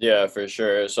 Yeah, for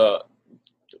sure. So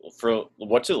for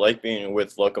what's it like being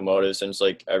with Lokomotiv, since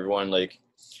like everyone like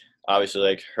obviously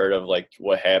like heard of like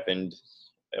what happened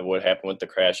with the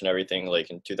crash and everything like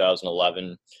in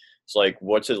 2011. So like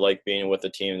what's it like being with a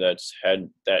team that's had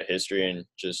that history and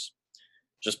just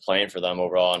playing for them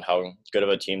overall, and how good of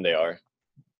a team they are?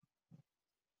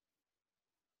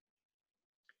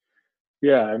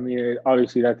 Yeah, I mean,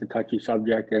 obviously that's a touchy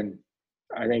subject, and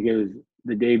I think it was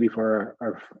the day before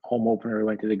our home opener. We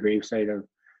went to the gravesite of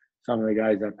some of the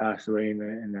guys that passed away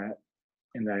in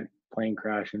that plane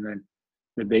crash, and then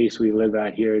the base we live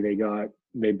at here,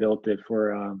 they built it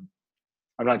for. I'm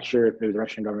not sure if it was the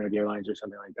Russian government or the airlines or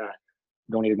something like that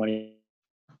donated money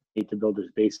to build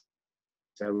this base.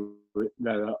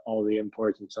 That all the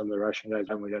imports and some of the Russian guys,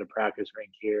 and we got a practice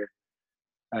rink here,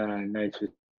 nice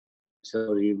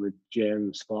facility with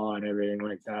gym, spa, and everything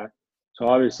like that. So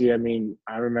obviously, I mean,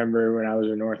 I remember when I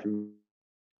was in North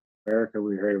America,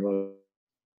 we heard about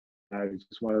that. It's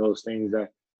just one of those things that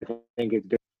I think it's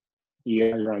different.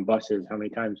 You guys are on buses, how many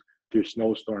times through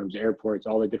snowstorms, airports,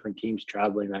 all the different teams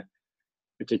traveling, that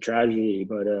it's a tragedy,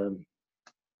 but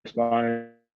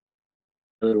responded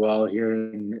really well here,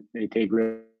 and they take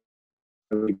really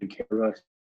good care of us.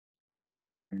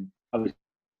 And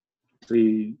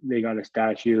obviously, they got a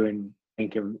statue and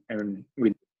thank him, and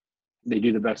they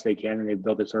do the best they can, and they've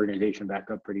built this organization back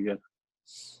up pretty good.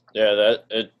 Yeah,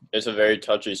 it's a very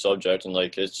touchy subject, and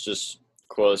like it's just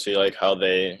cool to see like how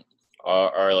they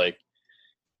are like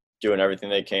doing everything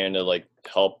they can to like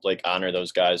help like honor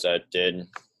those guys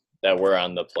that were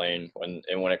on the plane when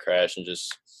it crashed, and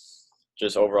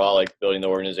just overall like building the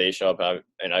organization up.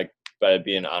 And I it'd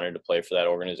be an honor to play for that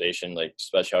organization, like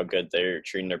especially how good they're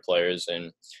treating their players,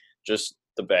 and just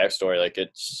the backstory. Like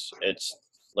it's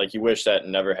like you wish that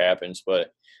never happens,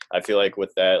 but I feel like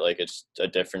with that, like it's a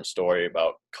different story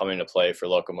about coming to play for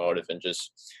Lokomotiv and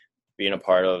just being a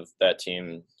part of that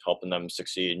team, helping them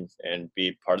succeed and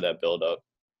be part of that build up.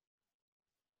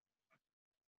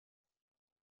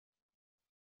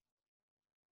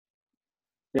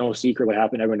 No secret what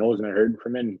happened. Everyone knows, and I heard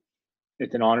from it. And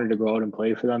it's an honor to go out and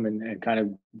play for them and kind of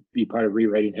be part of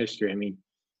rewriting history. I mean,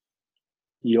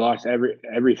 you lost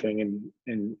everything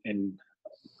and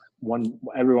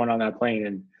everyone on that plane,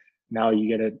 and now you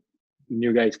get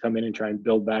new guys come in and try and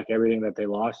build back everything that they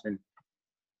lost. And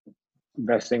the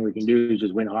best thing we can do is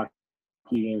just win hockey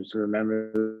games to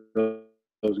remember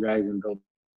those guys and build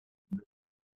the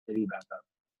city back up.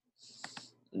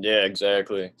 Yeah,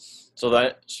 exactly.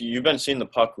 So you've been seeing the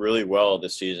puck really well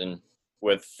this season,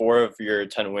 with 4 of your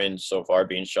 10 wins so far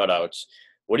being shutouts.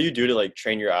 What do you do to like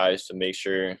train your eyes to make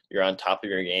sure you're on top of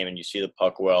your game and you see the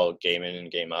puck well game in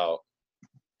and game out?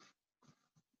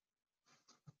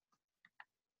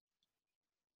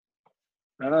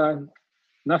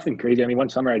 Nothing crazy. I mean, one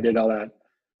summer I did all that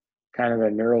kind of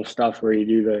the neural stuff where you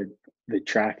do the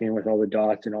tracking with all the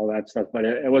dots and all that stuff, but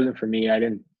it wasn't for me. I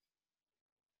don't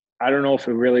know if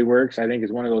it really works. I think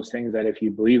it's one of those things that if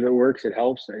you believe it works, it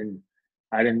helps. And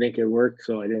I didn't think it worked,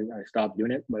 so I stopped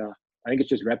doing it. But I think it's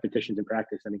just repetitions in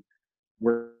practice. I mean,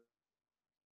 we're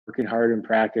working hard in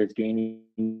practice, gaining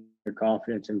your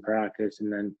confidence in practice,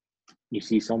 and then you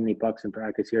see so many pucks in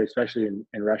practice here, especially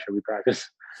in Russia. We practice.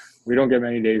 We don't get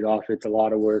many days off. It's a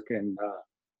lot of work, and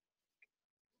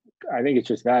I think it's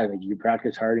just that. Like, you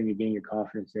practice hard and you gain your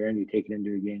confidence there, and you take it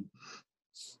into a game.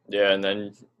 Yeah, and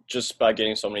then just by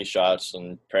getting so many shots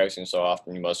and practicing so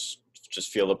often, you must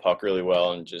just feel the puck really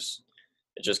well, and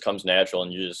it just comes natural,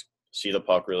 and you just see the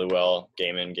puck really well,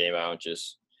 game in, game out,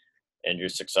 and you're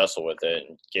successful with it,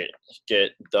 and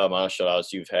get the amount of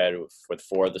shutouts you've had with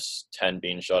 4 of the 10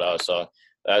 being shutouts. So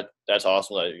that's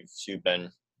awesome that you've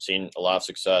been seeing a lot of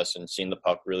success and seeing the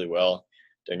puck really well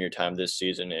during your time this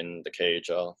season in the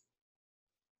KHL.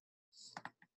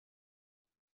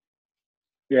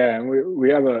 Yeah, and we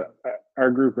have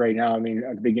our group right now. I mean,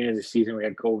 at the beginning of the season, we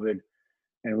had COVID,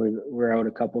 and we're out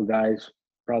a couple of guys,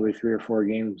 probably 3 or 4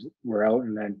 games we're out,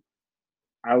 and then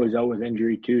I was out with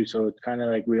injury too, so it's kind of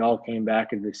like we all came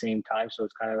back at the same time. So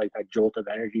it's kind of like that jolt of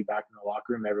energy back in the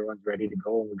locker room. Everyone's ready to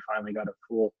go, and we finally got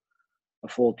a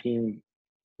full team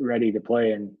ready to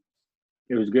play. And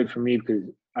it was good for me because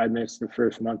I missed the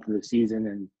first month of the season,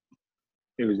 and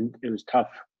it was tough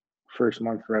first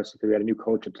month for us because we had a new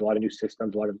coach. It's a lot of new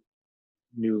systems, a lot of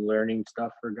new learning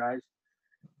stuff for guys.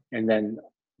 And then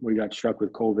we got struck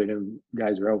with COVID, and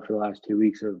guys were out for the last 2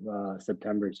 weeks of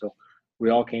September. So we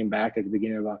all came back at the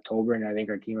beginning of October, and I think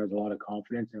our team has a lot of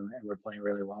confidence, and we're playing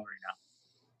really well right now.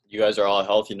 You guys are all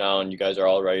healthy now, and you guys are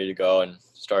all ready to go and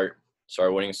start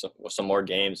winning some more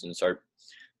games and start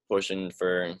pushing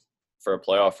for a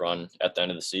playoff run at the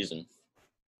end of the season.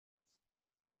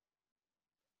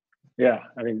 Yeah,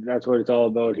 I mean, that's what it's all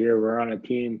about here. We're on a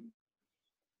team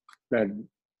that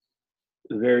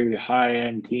a very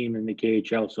high-end team in the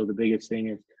KHL. So the biggest thing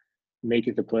is make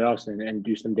it to playoffs and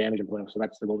do some damage in playoffs. So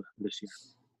that's the goal this year.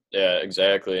 Yeah,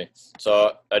 exactly.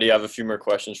 So, Eddie, I have a few more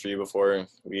questions for you before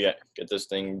we get this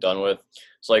thing done with.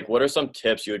 It's like, what are some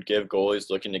tips you would give goalies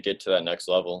looking to get to that next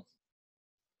level?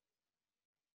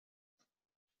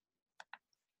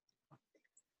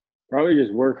 Probably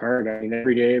just work hard. I mean,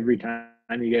 every day, every time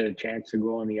you get a chance to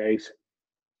go on the ice.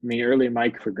 I mean, early in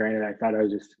my for granted, I thought I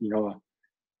was just,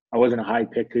 I wasn't a high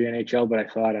pick to the NHL, but I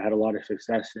thought I had a lot of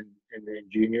success in the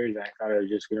juniors. I thought I was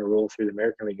just going to roll through the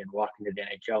American League and walk into the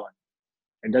NHL.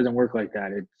 And it doesn't work like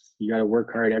that. You got to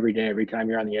work hard every day, every time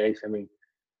you're on the ice. I mean,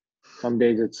 some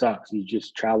days it sucks. You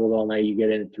just traveled all night. You get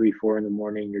in at 3, 4 in the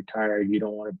morning. You're tired. You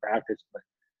don't want to practice, but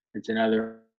it's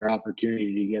another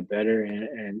opportunity to get better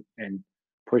and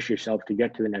push yourself to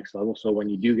get to the next level. So when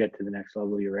you do get to the next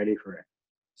level, you're ready for it.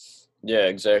 Yeah,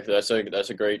 exactly. That's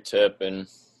a great tip, and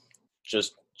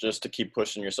just to keep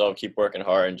pushing yourself, keep working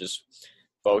hard, and just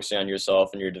focusing on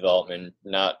yourself and your development,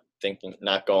 not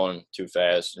going too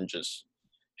fast, and just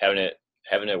having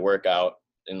it work out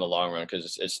in the long run,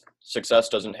 because it's success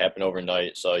doesn't happen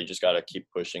overnight. So you just got to keep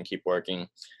pushing, keep working,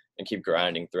 and keep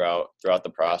grinding throughout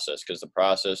the process, because the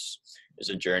process is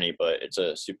a journey, but it's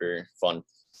a super fun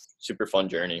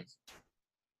journey.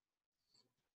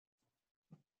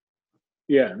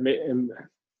 Yeah,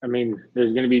 I mean,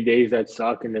 there's going to be days that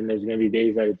suck, and then there's going to be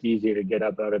days that it's easier to get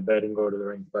up out of bed and go to the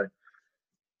rink. But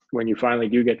when you finally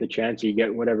do get the chance, you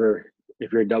get whatever.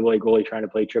 If you're a AA goalie trying to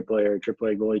play AAA, or a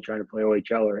AAA goalie trying to play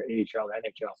OHL or AHL,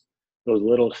 NHL, those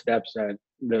little steps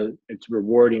it's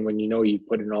rewarding when you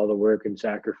put in all the work and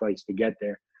sacrifice to get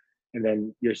there, and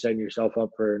then you're setting yourself up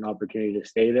for an opportunity to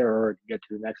stay there or to get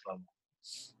to the next level.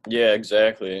 Yeah,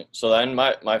 exactly. So then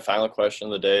my final question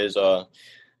of the day is,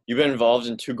 you've been involved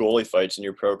in 2 goalie fights in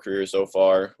your pro career so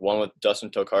far, one with Dustin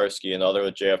Tokarski and the other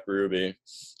with JF Berube.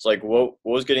 It's like, what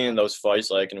was getting in those fights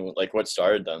like, and like what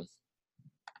started them?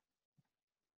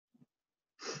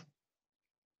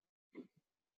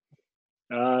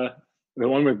 The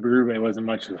one with Berube wasn't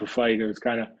much of a fight. It was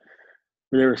kind of,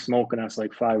 they were smoking us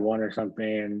like 5-1 or something,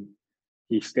 and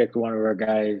he sticked one of our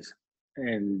guys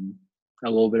and a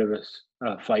little bit of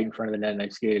a fight in front of the net, and I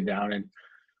skated down, and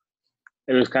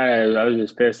it was I was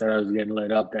just pissed that I was getting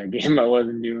lit up that game. I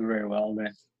wasn't doing very well,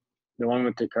 man. The one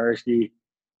with Tokarski,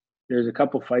 there's a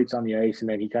couple fights on the ice, and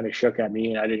then he kind of shook at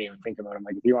me, and I didn't even think about him.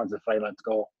 Like, if he wants to fight, let's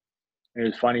go. And it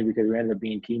was funny because we ended up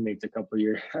being teammates a couple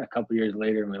years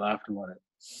later, and we laughed about it.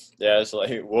 Yeah, so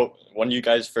like, when you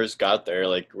guys first got there,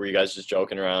 like, were you guys just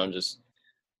joking around, just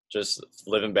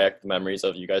living back the memories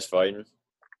of you guys fighting?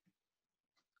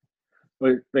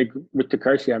 But like with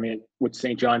Tokarski, I mean, with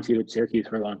St. John's, he with Syracuse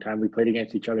for a long time. We played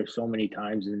against each other so many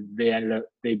times, and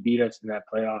they beat us in that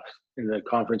playoffs in the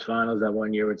conference finals that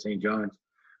one year with St. John's.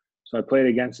 So I played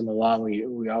against them a lot.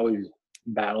 We always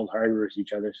battled hard versus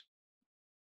each other. It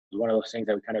was one of those things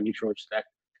that we kind of mutual respect.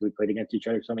 We played against each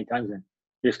other so many times, and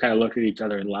just kind of looked at each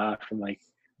other and laughed. And like,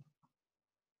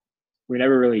 we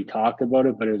never really talked about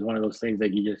it, but it was one of those things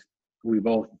that we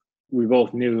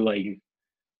both knew, like,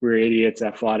 we're idiots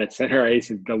that fought at center ice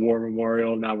at the War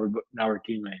Memorial. Now we're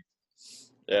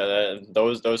teammates. Yeah,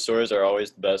 those stories are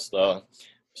always the best, though.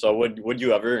 So would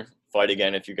you ever fight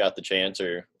again if you got the chance,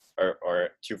 or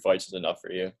 2 fights is enough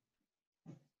for you?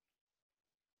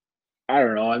 I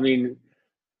don't know. I mean,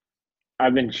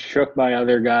 I've been shook by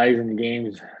other guys in the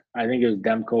games. I think it was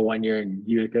Demko one year in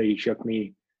Utica. He shook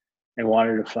me and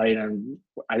wanted to fight. And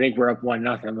I think we're up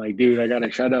 1-0. I'm like, dude, I got a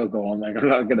shutout goal. I'm like, I'm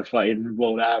not gonna fight and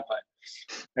blow that. But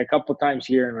a couple times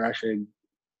here in Russia,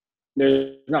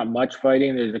 there's not much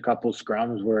fighting. There's a couple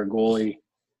scrums where a goalie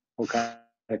will kind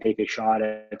of take a shot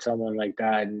at someone like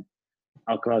that, and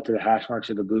I'll come out to the hash marks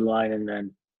of the blue line, and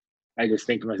then I just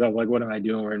think to myself, like, what am I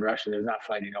doing? We're in Russia. There's not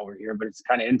fighting over here, but it's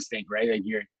kind of instinct, right? Like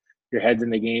your head's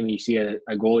in the game, and you see a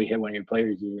goalie hit one of your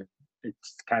players.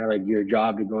 it's kind of like your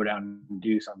job to go down and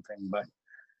do something. But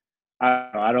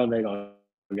I don't think I'll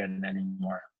get it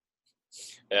anymore.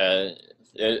 Yeah,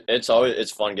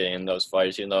 it's fun getting in those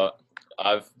fights. You know,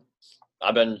 I've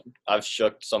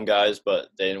shook some guys, but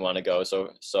they didn't want to go.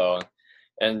 So,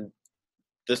 and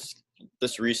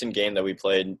this recent game that we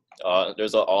played,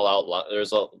 there's a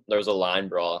line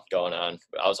brawl going on.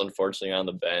 I was unfortunately on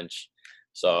the bench,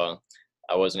 so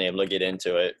I wasn't able to get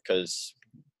into it because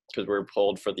we were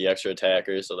pulled for the extra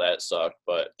attackers, so that sucked.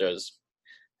 But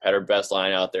had our best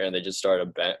line out there, and they just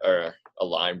started a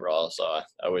line brawl. So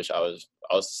I wish I was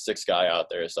the sixth guy out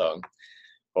there. So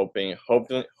hoping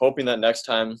that next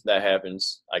time that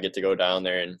happens, I get to go down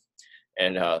there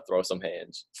and throw some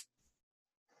hands.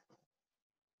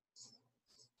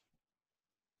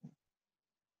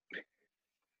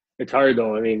 It's hard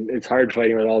though. I mean, it's hard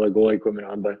fighting with all the goalie equipment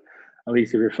on, but at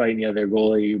least if you're fighting the other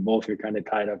goalie, you both are kind of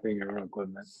tied up in your own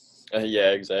equipment.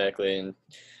 Yeah, exactly. And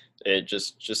it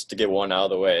just to get one out of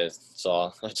the way,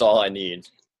 that's all I need.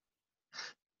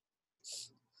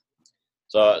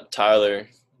 So Tyler,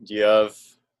 do you have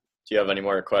any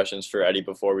more questions for Eddie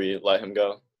before we let him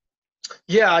go?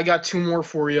 Yeah, I got two more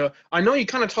for you. I know you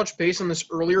kind of touched base on this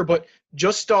earlier, but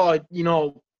just you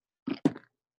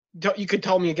could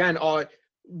tell me again.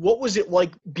 What was it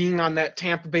like being on that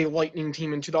Tampa Bay Lightning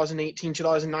team in 2018,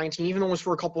 2019? Even though it was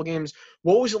for a couple of games,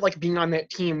 what was it like being on that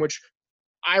team? Which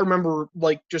I remember,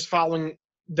 like, just following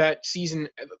that season,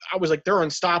 I was like, they're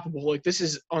unstoppable. Like, this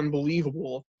is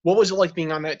unbelievable. What was it like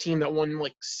being on that team that won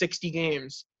like 60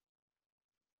 games?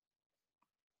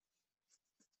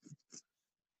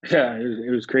 Yeah,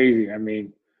 it was crazy. I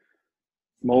mean,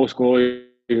 most goalies,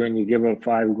 when you give up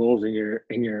 5 goals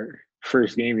in your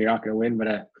first game, you're not going to win.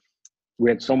 But we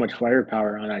had so much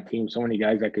firepower on that team, so many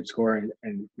guys that could score,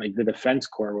 and like the defense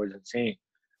core was insane.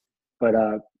 But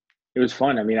it was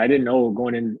fun. I mean, I didn't know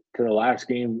going into the last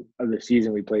game of the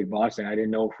season we played Boston. I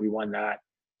didn't know if we won that,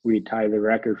 we'd tie the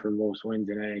record for most wins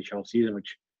in an NHL season,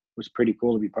 which was pretty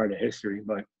cool to be part of history.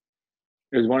 But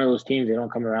it was one of those teams, they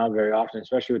don't come around very often,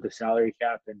 especially with the salary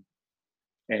cap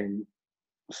and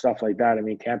stuff like that. I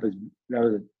mean, that was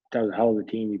a hell of a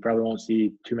team. You probably won't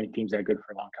see too many teams that good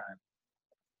for a long time.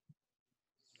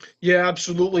 Yeah,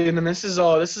 absolutely. And then this is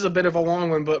a bit of a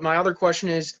long one, but my other question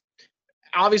is,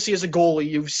 obviously as a goalie,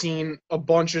 you've seen a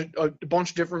bunch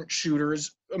of different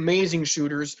shooters, amazing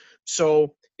shooters.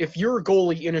 So if you're a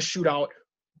goalie in a shootout,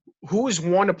 who is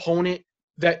one opponent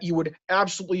that you would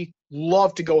absolutely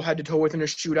love to go head to toe with in a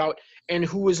shootout, and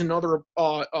who is another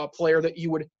player that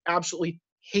you would absolutely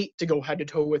hate to go head to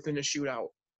toe with in a shootout?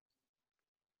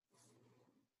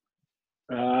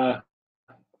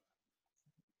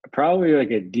 Probably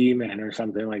like a D-man or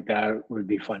something like that would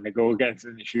be fun to go against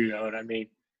in the shootout. I mean,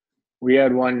 we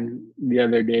had one the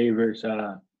other day versus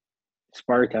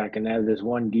Spartak, and they have this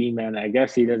one D-man. I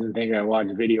guess he doesn't think I watch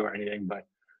video or anything, but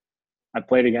I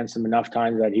played against him enough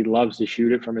times that he loves to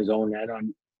shoot it from his own net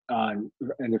and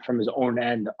from his own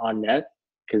end on net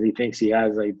because he thinks he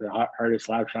has like the hardest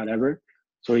slap shot ever.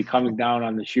 So he comes down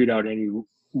on the shootout and he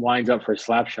winds up for a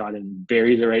slap shot and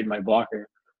buries it right in my blocker.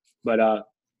 But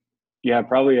yeah,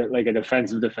 probably like a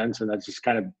defensive defenseman that's just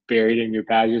kind of buried in your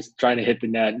pad, just trying to hit the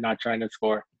net, not trying to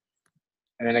score.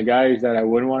 And then the guys that I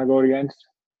wouldn't want to go against,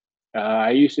 I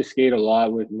used to skate a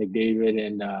lot with McDavid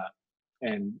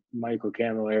and Michael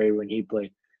Camilleri when he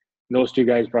played. And those two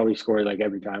guys probably scored like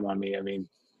every time on me. I mean,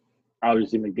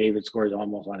 obviously McDavid scores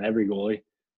almost on every goalie,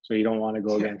 so you don't want to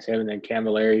go against him. And then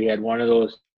Camilleri, he had one of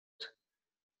those,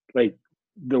 like,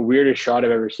 the weirdest shot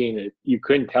I've ever seen. It you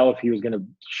couldn't tell if he was going to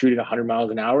shoot it 100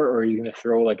 miles an hour or he's going to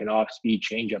throw like an off-speed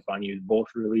changeup on you. Both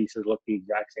releases look the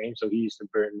exact same, so he used to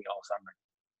burn me all summer.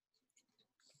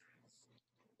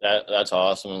 That's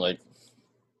awesome. Like,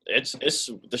 it's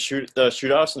the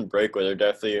shootouts and breakaway are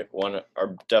definitely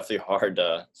hard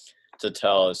to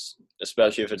tell,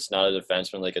 especially if it's not a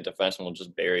defenseman. Like, a defenseman will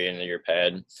just bury it into your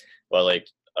pad, but like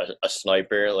a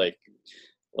sniper, like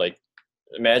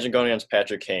imagine going against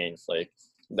Patrick Kane. Like,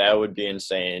 that would be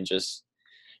insane. Just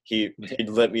he'd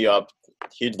light me up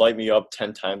 10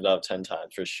 times out of 10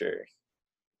 times for sure.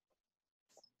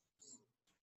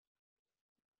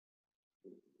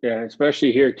 Yeah,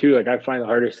 especially here too. Like, I find the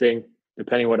hardest thing,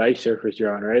 depending what ice surface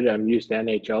you're on, right? I'm used to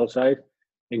NHL side,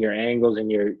 and your angles and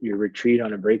your retreat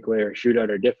on a breakaway or shootout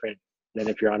are different than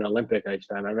if you're on Olympic ice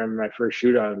time. I remember my first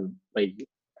shootout, like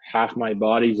half my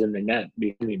body's in the net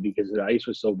because the ice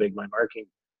was so big. My marking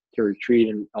to retreat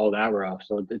and all that were off.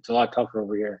 So it's a lot tougher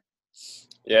over here.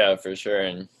 Yeah, for sure.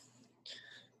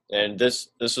 And this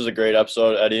was a great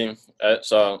episode, Eddie.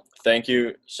 So thank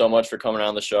you so much for coming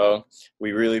on the show.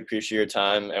 We really appreciate your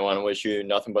time and want to wish you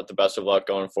nothing but the best of luck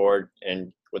going forward.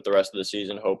 And with the rest of the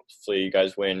season. Hopefully you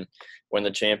guys win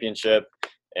the championship.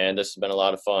 And this has been a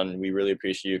lot of fun. We really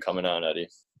appreciate you coming on, Eddie.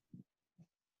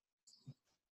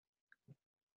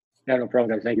 Yeah, no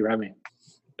problem, guys. Thank you for having me.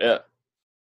 Yeah.